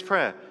 6, look at his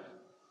prayer.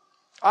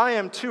 I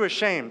am too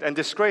ashamed and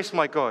disgraced,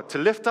 my God, to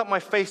lift up my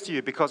face to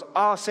you because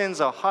our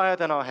sins are higher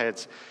than our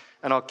heads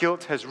and our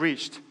guilt has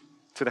reached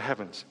to the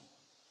heavens.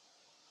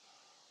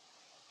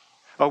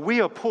 Are we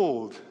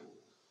appalled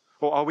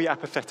or are we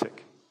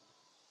apathetic?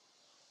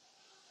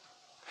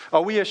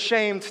 Are we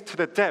ashamed to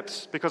the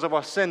depths because of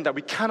our sin that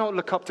we cannot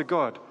look up to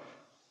God?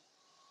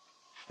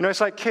 You know, it's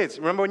like kids.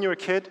 Remember when you were a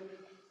kid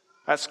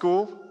at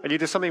school and you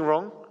did something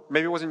wrong?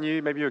 Maybe it wasn't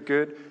you, maybe you were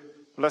good.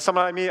 Like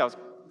someone like me, I was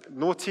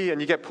naughty, and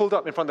you get pulled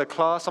up in front of the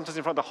class, sometimes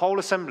in front of the whole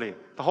assembly.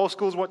 The whole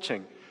school's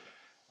watching.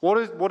 What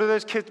are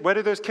those kids? Where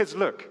do those kids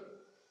look?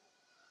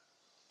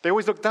 They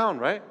always look down,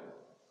 right?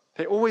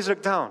 They always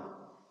look down.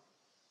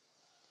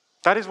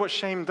 That is what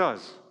shame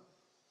does.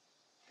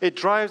 It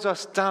drives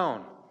us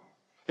down.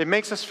 It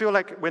makes us feel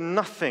like we're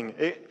nothing.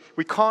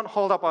 We can't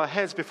hold up our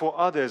heads before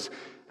others,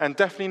 and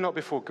definitely not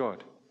before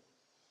God.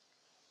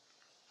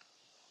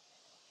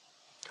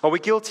 Are we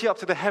guilty up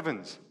to the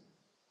heavens?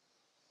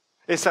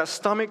 It's that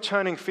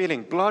stomach-churning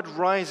feeling, blood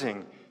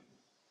rising.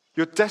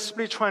 You're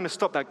desperately trying to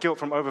stop that guilt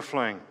from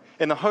overflowing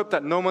in the hope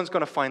that no one's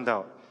going to find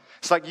out.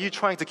 It's like you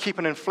trying to keep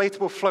an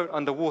inflatable float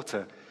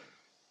underwater.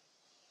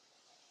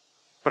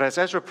 But as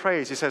Ezra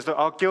prays, he says, look,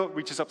 our guilt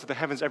reaches up to the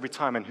heavens every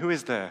time. And who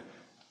is there?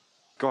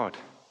 God.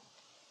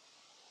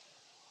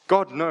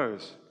 God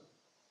knows.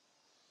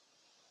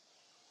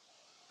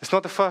 It's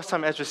not the first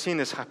time Ezra's seen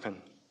this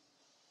happen.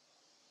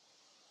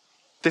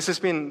 This has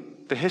been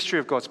the history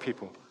of God's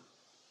people.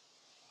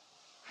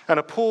 And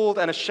appalled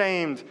and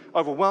ashamed,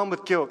 overwhelmed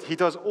with guilt, he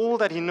does all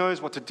that he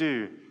knows what to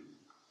do.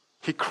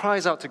 He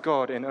cries out to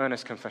God in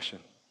earnest confession.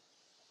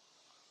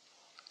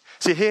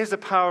 See, here's the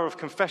power of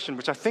confession,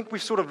 which I think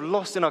we've sort of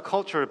lost in our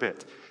culture a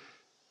bit.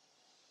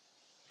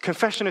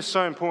 Confession is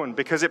so important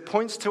because it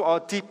points to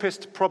our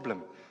deepest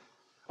problem,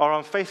 our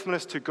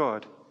unfaithfulness to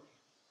God.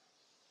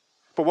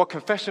 But what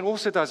confession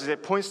also does is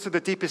it points to the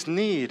deepest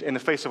need in the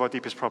face of our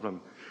deepest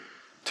problem,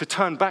 to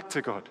turn back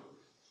to God.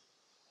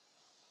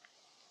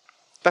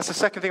 That's the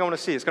second thing I want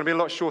to see. It's going to be a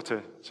lot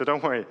shorter, so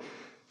don't worry.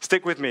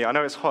 Stick with me. I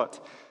know it's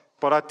hot.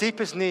 But our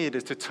deepest need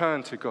is to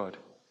turn to God.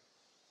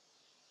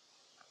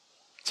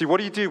 See, what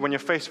do you do when you're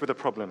faced with a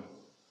problem?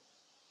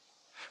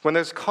 When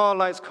those car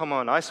lights come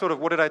on,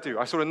 what did I do?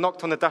 I sort of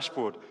knocked on the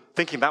dashboard,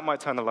 thinking that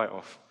might turn the light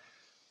off.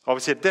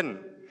 Obviously, it didn't.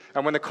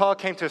 And when the car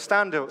came to a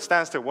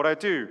standstill, what did I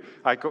do?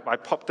 I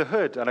popped the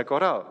hood and I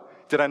got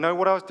out. Did I know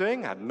what I was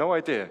doing? I had no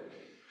idea.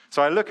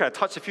 So I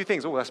touched a few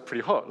things. Oh, that's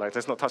pretty hot.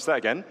 Let's not touch that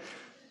again.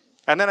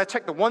 And then I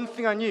checked the one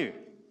thing I knew.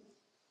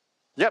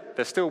 Yep,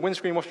 there's still a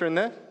windscreen washer in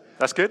there.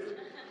 That's good.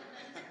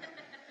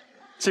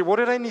 See, what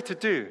did I need to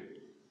do?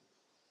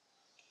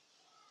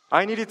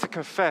 I needed to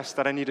confess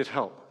that I needed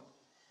help.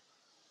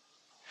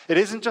 It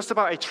isn't just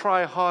about a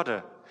try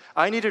harder.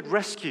 I needed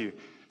rescue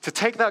to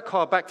take that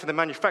car back to the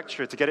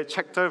manufacturer to get it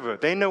checked over.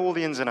 They know all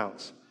the ins and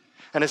outs.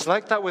 And it's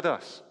like that with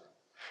us.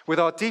 With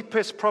our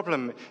deepest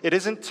problem, it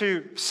isn't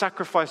to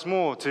sacrifice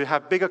more, to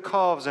have bigger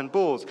calves and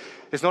bulls.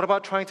 It's not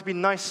about trying to be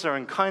nicer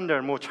and kinder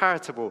and more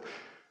charitable.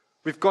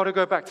 We've got to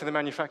go back to the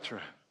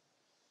manufacturer.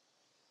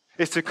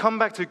 It's to come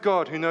back to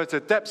God who knows the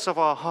depths of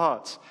our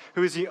hearts,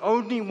 who is the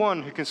only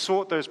one who can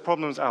sort those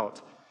problems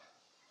out.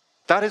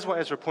 That is what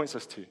Ezra points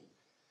us to.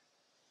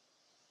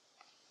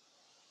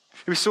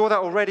 We saw that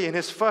already in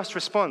his first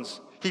response.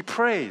 He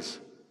prays.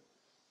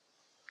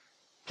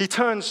 He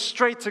turns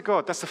straight to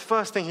God. That's the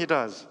first thing he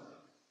does.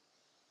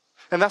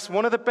 And that's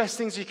one of the best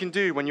things you can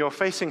do when you're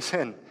facing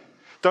sin.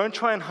 Don't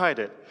try and hide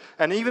it.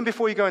 And even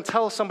before you go and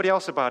tell somebody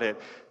else about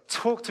it,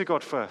 talk to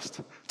God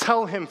first.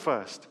 Tell him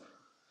first.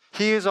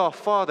 He is our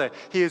Father.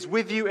 He is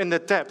with you in the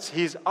depths.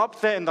 He is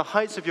up there in the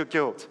heights of your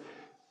guilt.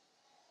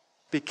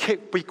 Be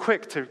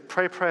quick to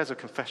pray prayers of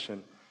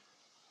confession.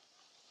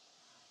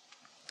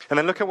 And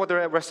then look at what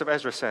the rest of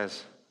Ezra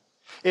says.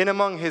 In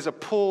among his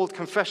appalled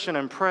confession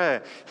and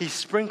prayer, he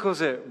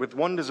sprinkles it with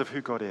wonders of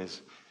who God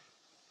is.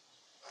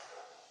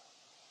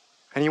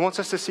 And he wants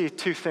us to see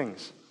two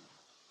things.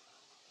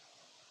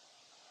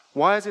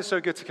 Why is it so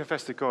good to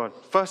confess to God?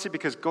 Firstly,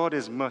 because God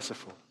is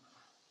merciful.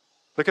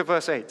 Look at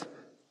verse 8.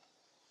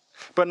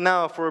 But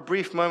now, for a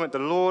brief moment, the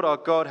Lord our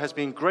God has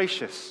been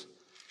gracious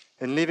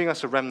in leaving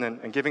us a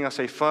remnant and giving us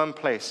a firm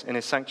place in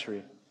his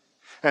sanctuary.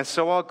 And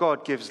so our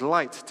God gives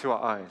light to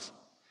our eyes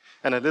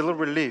and a little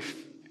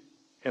relief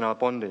in our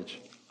bondage.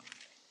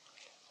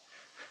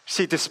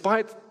 See,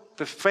 despite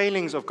the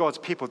failings of God's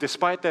people,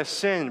 despite their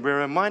sin, we're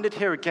reminded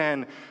here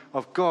again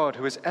of God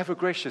who is ever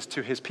gracious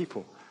to his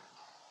people.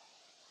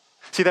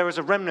 See, there is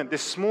a remnant,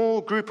 this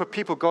small group of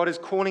people God is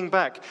calling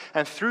back,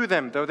 and through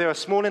them, though they are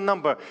small in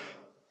number,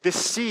 this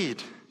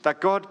seed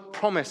that God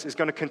promised is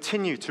going to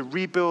continue to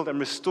rebuild and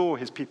restore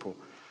his people.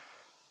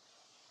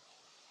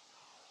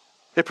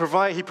 He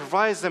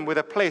provides them with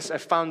a place, a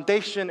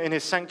foundation in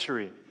his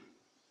sanctuary.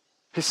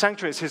 His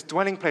sanctuary is his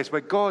dwelling place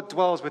where God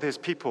dwells with his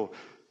people.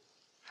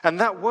 And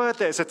that word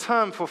there is a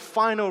term for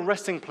final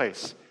resting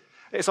place.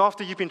 It's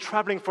after you've been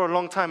traveling for a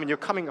long time and you're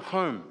coming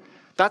home.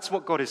 That's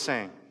what God is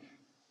saying.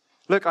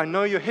 Look, I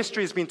know your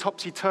history has been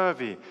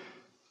topsy-turvy.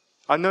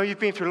 I know you've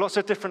been through lots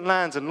of different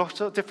lands and lots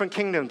of different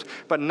kingdoms,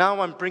 but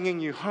now I'm bringing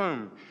you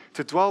home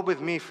to dwell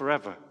with me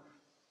forever.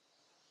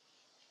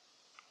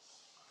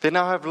 They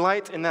now have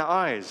light in their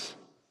eyes.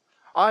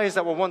 Eyes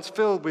that were once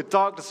filled with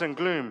darkness and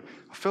gloom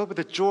are filled with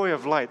the joy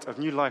of light, of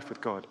new life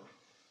with God.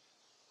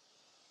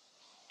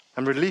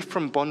 And relief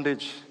from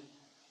bondage,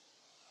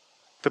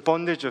 the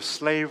bondage of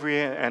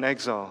slavery and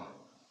exile,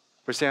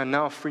 which they are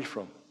now free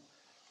from.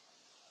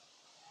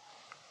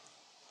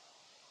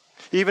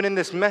 Even in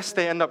this mess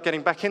they end up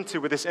getting back into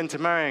with this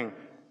intermarrying.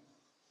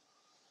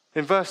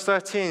 In verse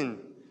 13,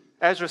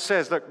 Ezra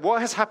says, look,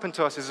 what has happened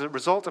to us is a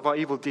result of our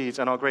evil deeds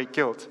and our great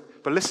guilt.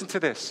 But listen to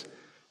this.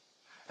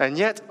 And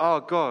yet,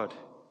 our God,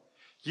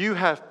 you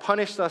have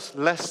punished us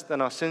less than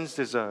our sins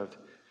deserved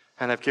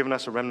and have given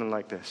us a remnant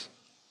like this.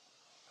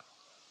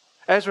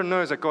 Ezra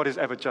knows that God is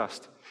ever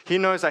just. He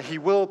knows that he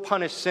will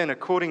punish sin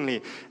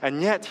accordingly,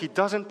 and yet he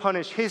doesn't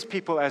punish his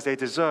people as they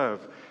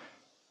deserve.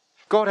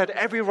 God had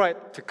every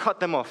right to cut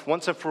them off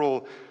once and for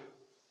all,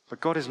 but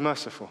God is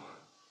merciful.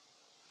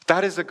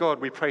 That is the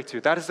God we pray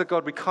to. That is the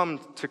God we come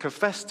to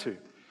confess to.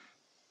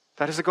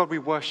 That is the God we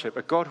worship,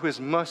 a God who is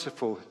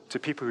merciful to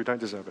people who don't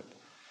deserve it.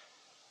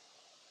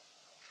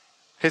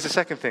 Here's the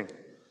second thing.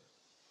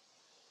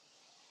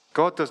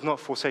 God does not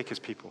forsake his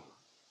people.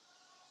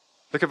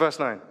 Look at verse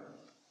 9.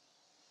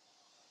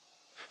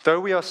 Though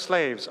we are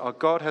slaves, our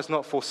God has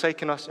not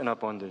forsaken us in our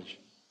bondage.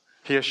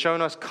 He has shown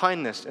us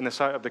kindness in the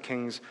sight of the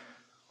kings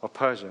of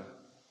Persia.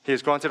 He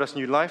has granted us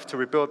new life to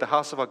rebuild the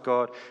house of our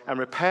God and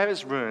repair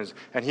its ruins,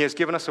 and he has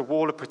given us a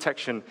wall of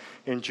protection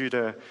in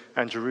Judah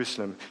and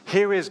Jerusalem.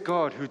 Here is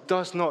God who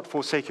does not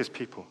forsake his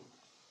people.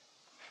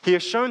 He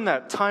has shown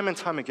that time and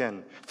time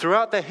again.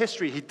 Throughout their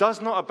history, he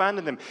does not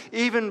abandon them,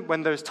 even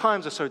when those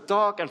times are so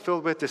dark and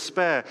filled with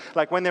despair,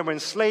 like when they were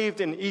enslaved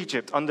in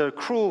Egypt under a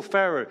cruel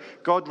Pharaoh.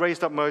 God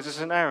raised up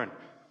Moses and Aaron.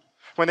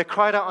 When they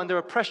cried out under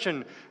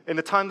oppression in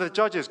the time of the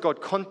judges,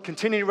 God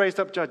continually raised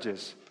up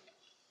judges.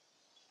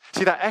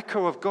 See, that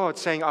echo of God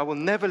saying, I will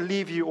never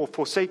leave you or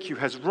forsake you,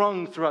 has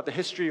rung throughout the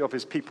history of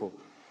his people,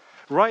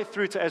 right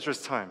through to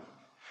Ezra's time,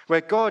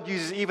 where God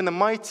uses even the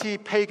mighty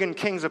pagan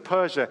kings of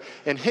Persia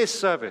in his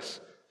service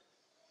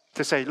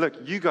to say, look,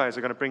 you guys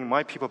are going to bring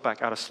my people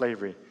back out of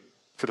slavery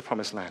to the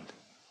promised land.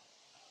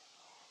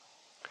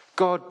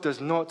 God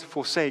does not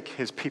forsake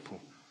his people.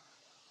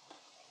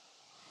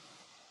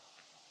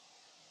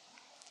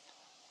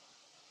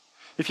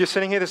 If you're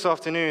sitting here this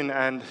afternoon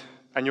and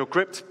you're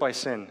gripped by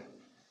sin,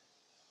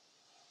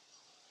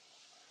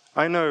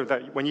 I know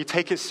that when you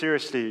take it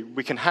seriously,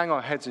 we can hang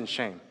our heads in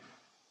shame.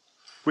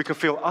 We can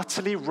feel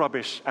utterly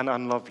rubbish and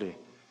unlovely.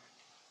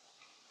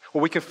 Or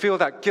we can feel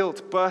that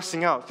guilt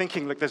bursting out,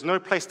 thinking, look, there's no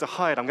place to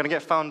hide. I'm going to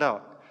get found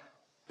out.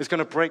 It's going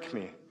to break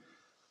me.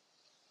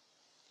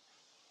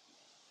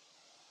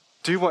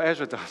 Do what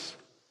Ezra does.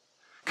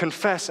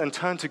 Confess and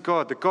turn to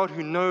God, the God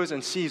who knows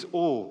and sees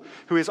all,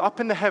 who is up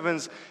in the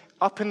heavens,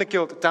 up in the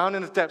guilt, down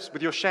in the depths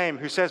with your shame,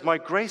 who says, my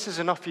grace is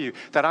enough for you,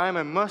 that I am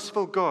a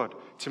merciful God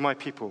to my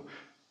people.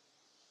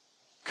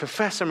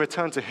 Confess and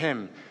return to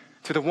him,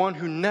 to the one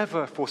who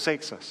never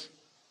forsakes us,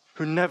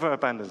 who never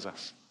abandons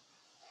us.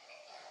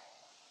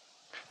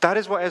 That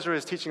is what Ezra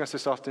is teaching us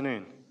this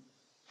afternoon.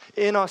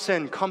 In our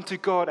sin, come to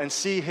God and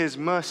see his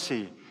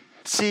mercy.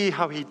 See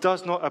how he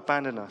does not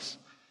abandon us.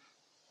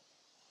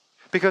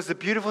 Because the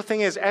beautiful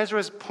thing is,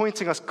 Ezra is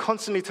pointing us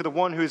constantly to the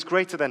one who is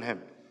greater than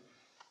him.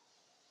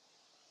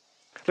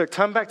 Look,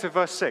 turn back to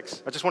verse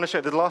 6. I just want to show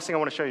you, the last thing I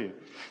want to show you.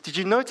 Did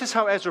you notice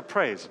how Ezra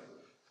prays?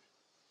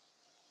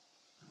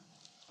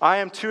 I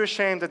am too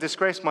ashamed and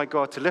disgraced, my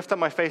God, to lift up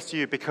my face to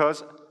you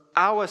because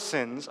our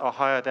sins are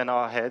higher than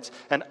our heads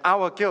and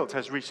our guilt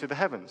has reached to the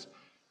heavens.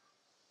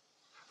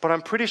 But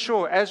I'm pretty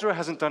sure Ezra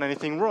hasn't done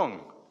anything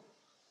wrong.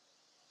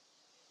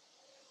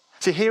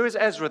 See, here is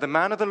Ezra, the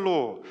man of the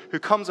law, who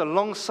comes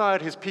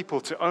alongside his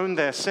people to own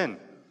their sin.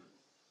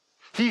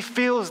 He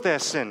feels their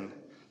sin,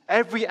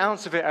 every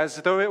ounce of it as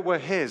though it were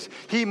his.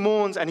 He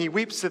mourns and he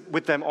weeps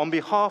with them on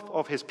behalf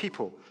of his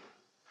people.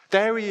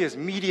 There he is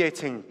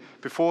mediating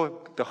before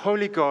the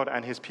holy God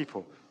and his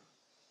people.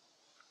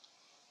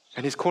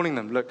 And he's calling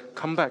them, look,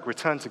 come back,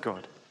 return to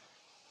God.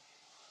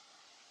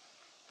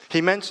 He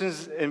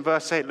mentions in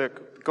verse 8,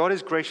 look, God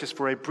is gracious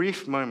for a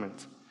brief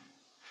moment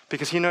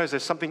because he knows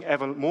there's something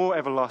more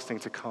everlasting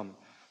to come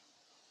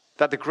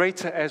that the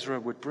greater Ezra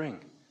would bring.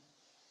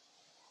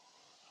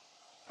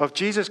 Of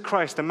Jesus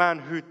Christ, the man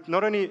who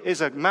not only is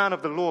a man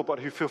of the law, but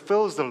who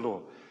fulfills the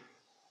law.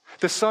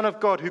 The Son of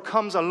God who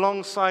comes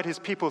alongside his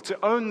people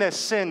to own their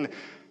sin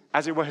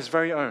as it were his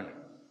very own.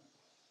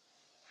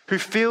 Who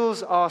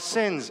feels our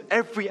sins,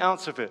 every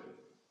ounce of it.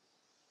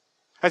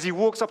 As he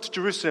walks up to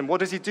Jerusalem, what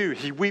does he do?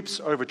 He weeps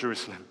over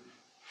Jerusalem.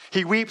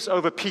 He weeps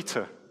over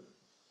Peter.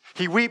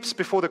 He weeps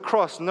before the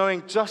cross,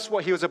 knowing just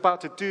what he was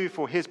about to do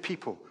for his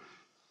people.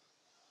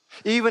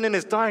 Even in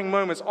his dying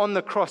moments on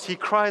the cross, he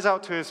cries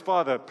out to his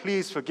Father,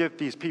 please forgive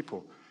these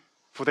people,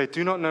 for they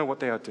do not know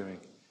what they are doing.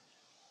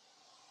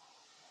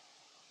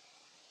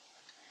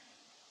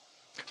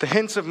 The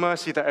hints of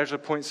mercy that Ezra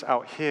points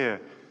out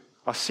here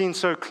are seen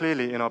so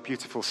clearly in our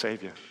beautiful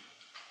Savior.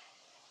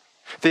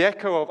 The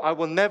echo of, I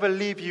will never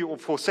leave you or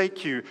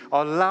forsake you,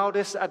 are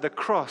loudest at the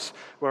cross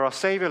where our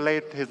Savior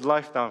laid his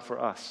life down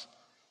for us.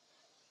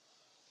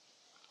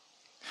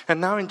 And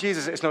now in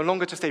Jesus, it's no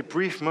longer just a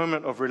brief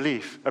moment of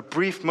relief, a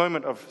brief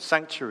moment of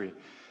sanctuary,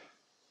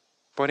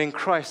 but in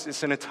Christ,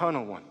 it's an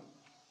eternal one.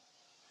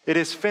 It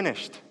is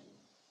finished.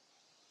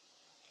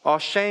 Our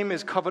shame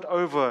is covered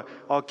over.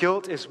 Our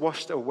guilt is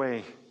washed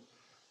away.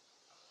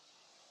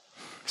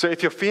 So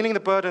if you're feeling the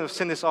burden of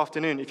sin this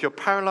afternoon, if you're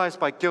paralyzed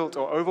by guilt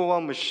or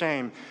overwhelmed with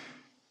shame,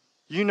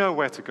 you know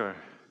where to go.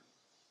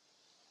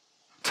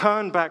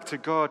 Turn back to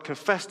God,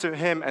 confess to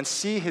him, and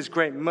see his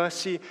great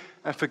mercy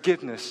and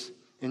forgiveness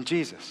in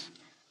Jesus.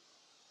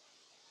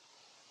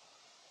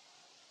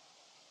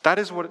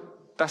 That's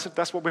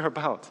what we're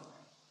about.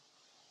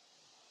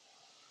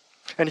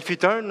 And if you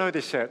don't know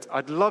this yet,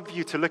 I'd love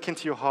you to look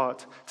into your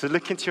heart, to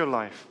look into your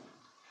life,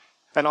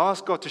 and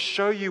ask God to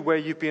show you where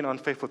you've been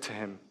unfaithful to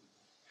him.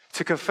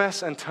 to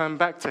confess and turn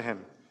back to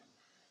him.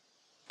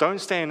 Don't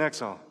stay in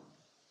exile,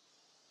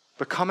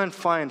 but come and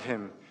find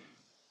him,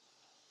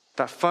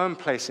 that firm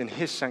place in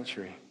his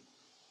sanctuary.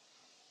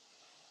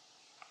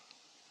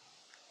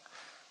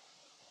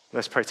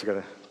 Let's pray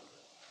together.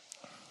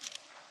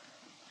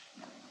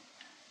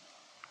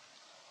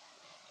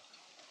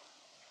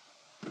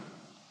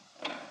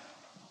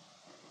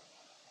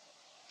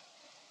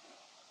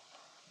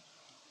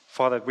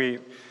 Father,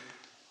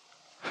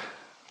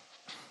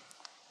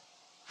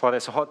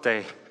 it's a hot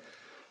day,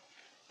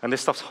 and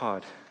this stuff's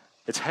hard.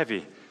 It's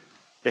heavy.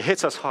 It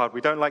hits us hard.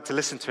 We don't like to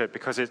listen to it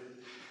because it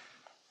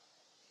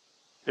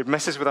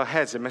messes with our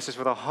heads. It messes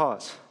with our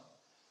hearts.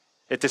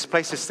 It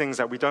displaces things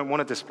that we don't want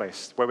to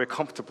displace, where we're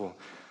comfortable.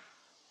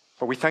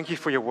 But we thank you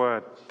for your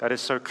word that is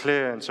so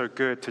clear and so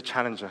good to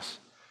challenge us.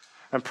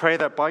 And pray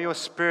that by your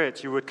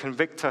Spirit you would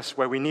convict us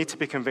where we need to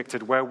be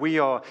convicted, where we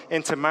are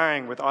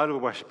intermarrying with idol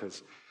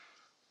worshippers,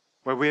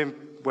 where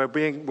we're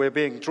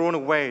being drawn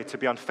away to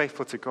be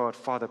unfaithful to God.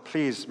 Father,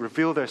 please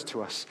reveal those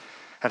to us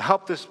and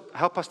help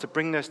us to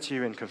bring those to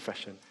you in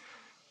confession.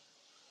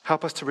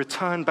 Help us to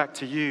return back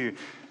to you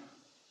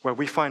where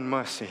we find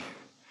mercy,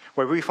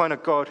 where we find a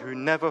God who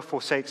never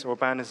forsakes or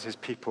abandons his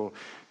people,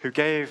 who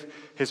gave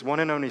his one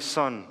and only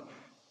Son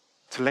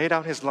to lay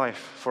down his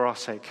life for our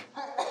sake,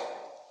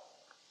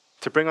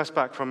 to bring us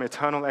back from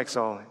eternal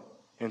exile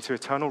into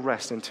eternal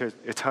rest, into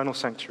eternal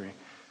sanctuary.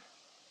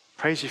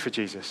 Praise you for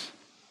Jesus.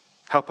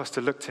 Help us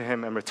to look to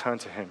him and return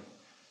to him.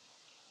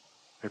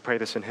 We pray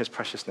this in his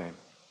precious name.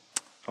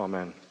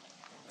 Amen.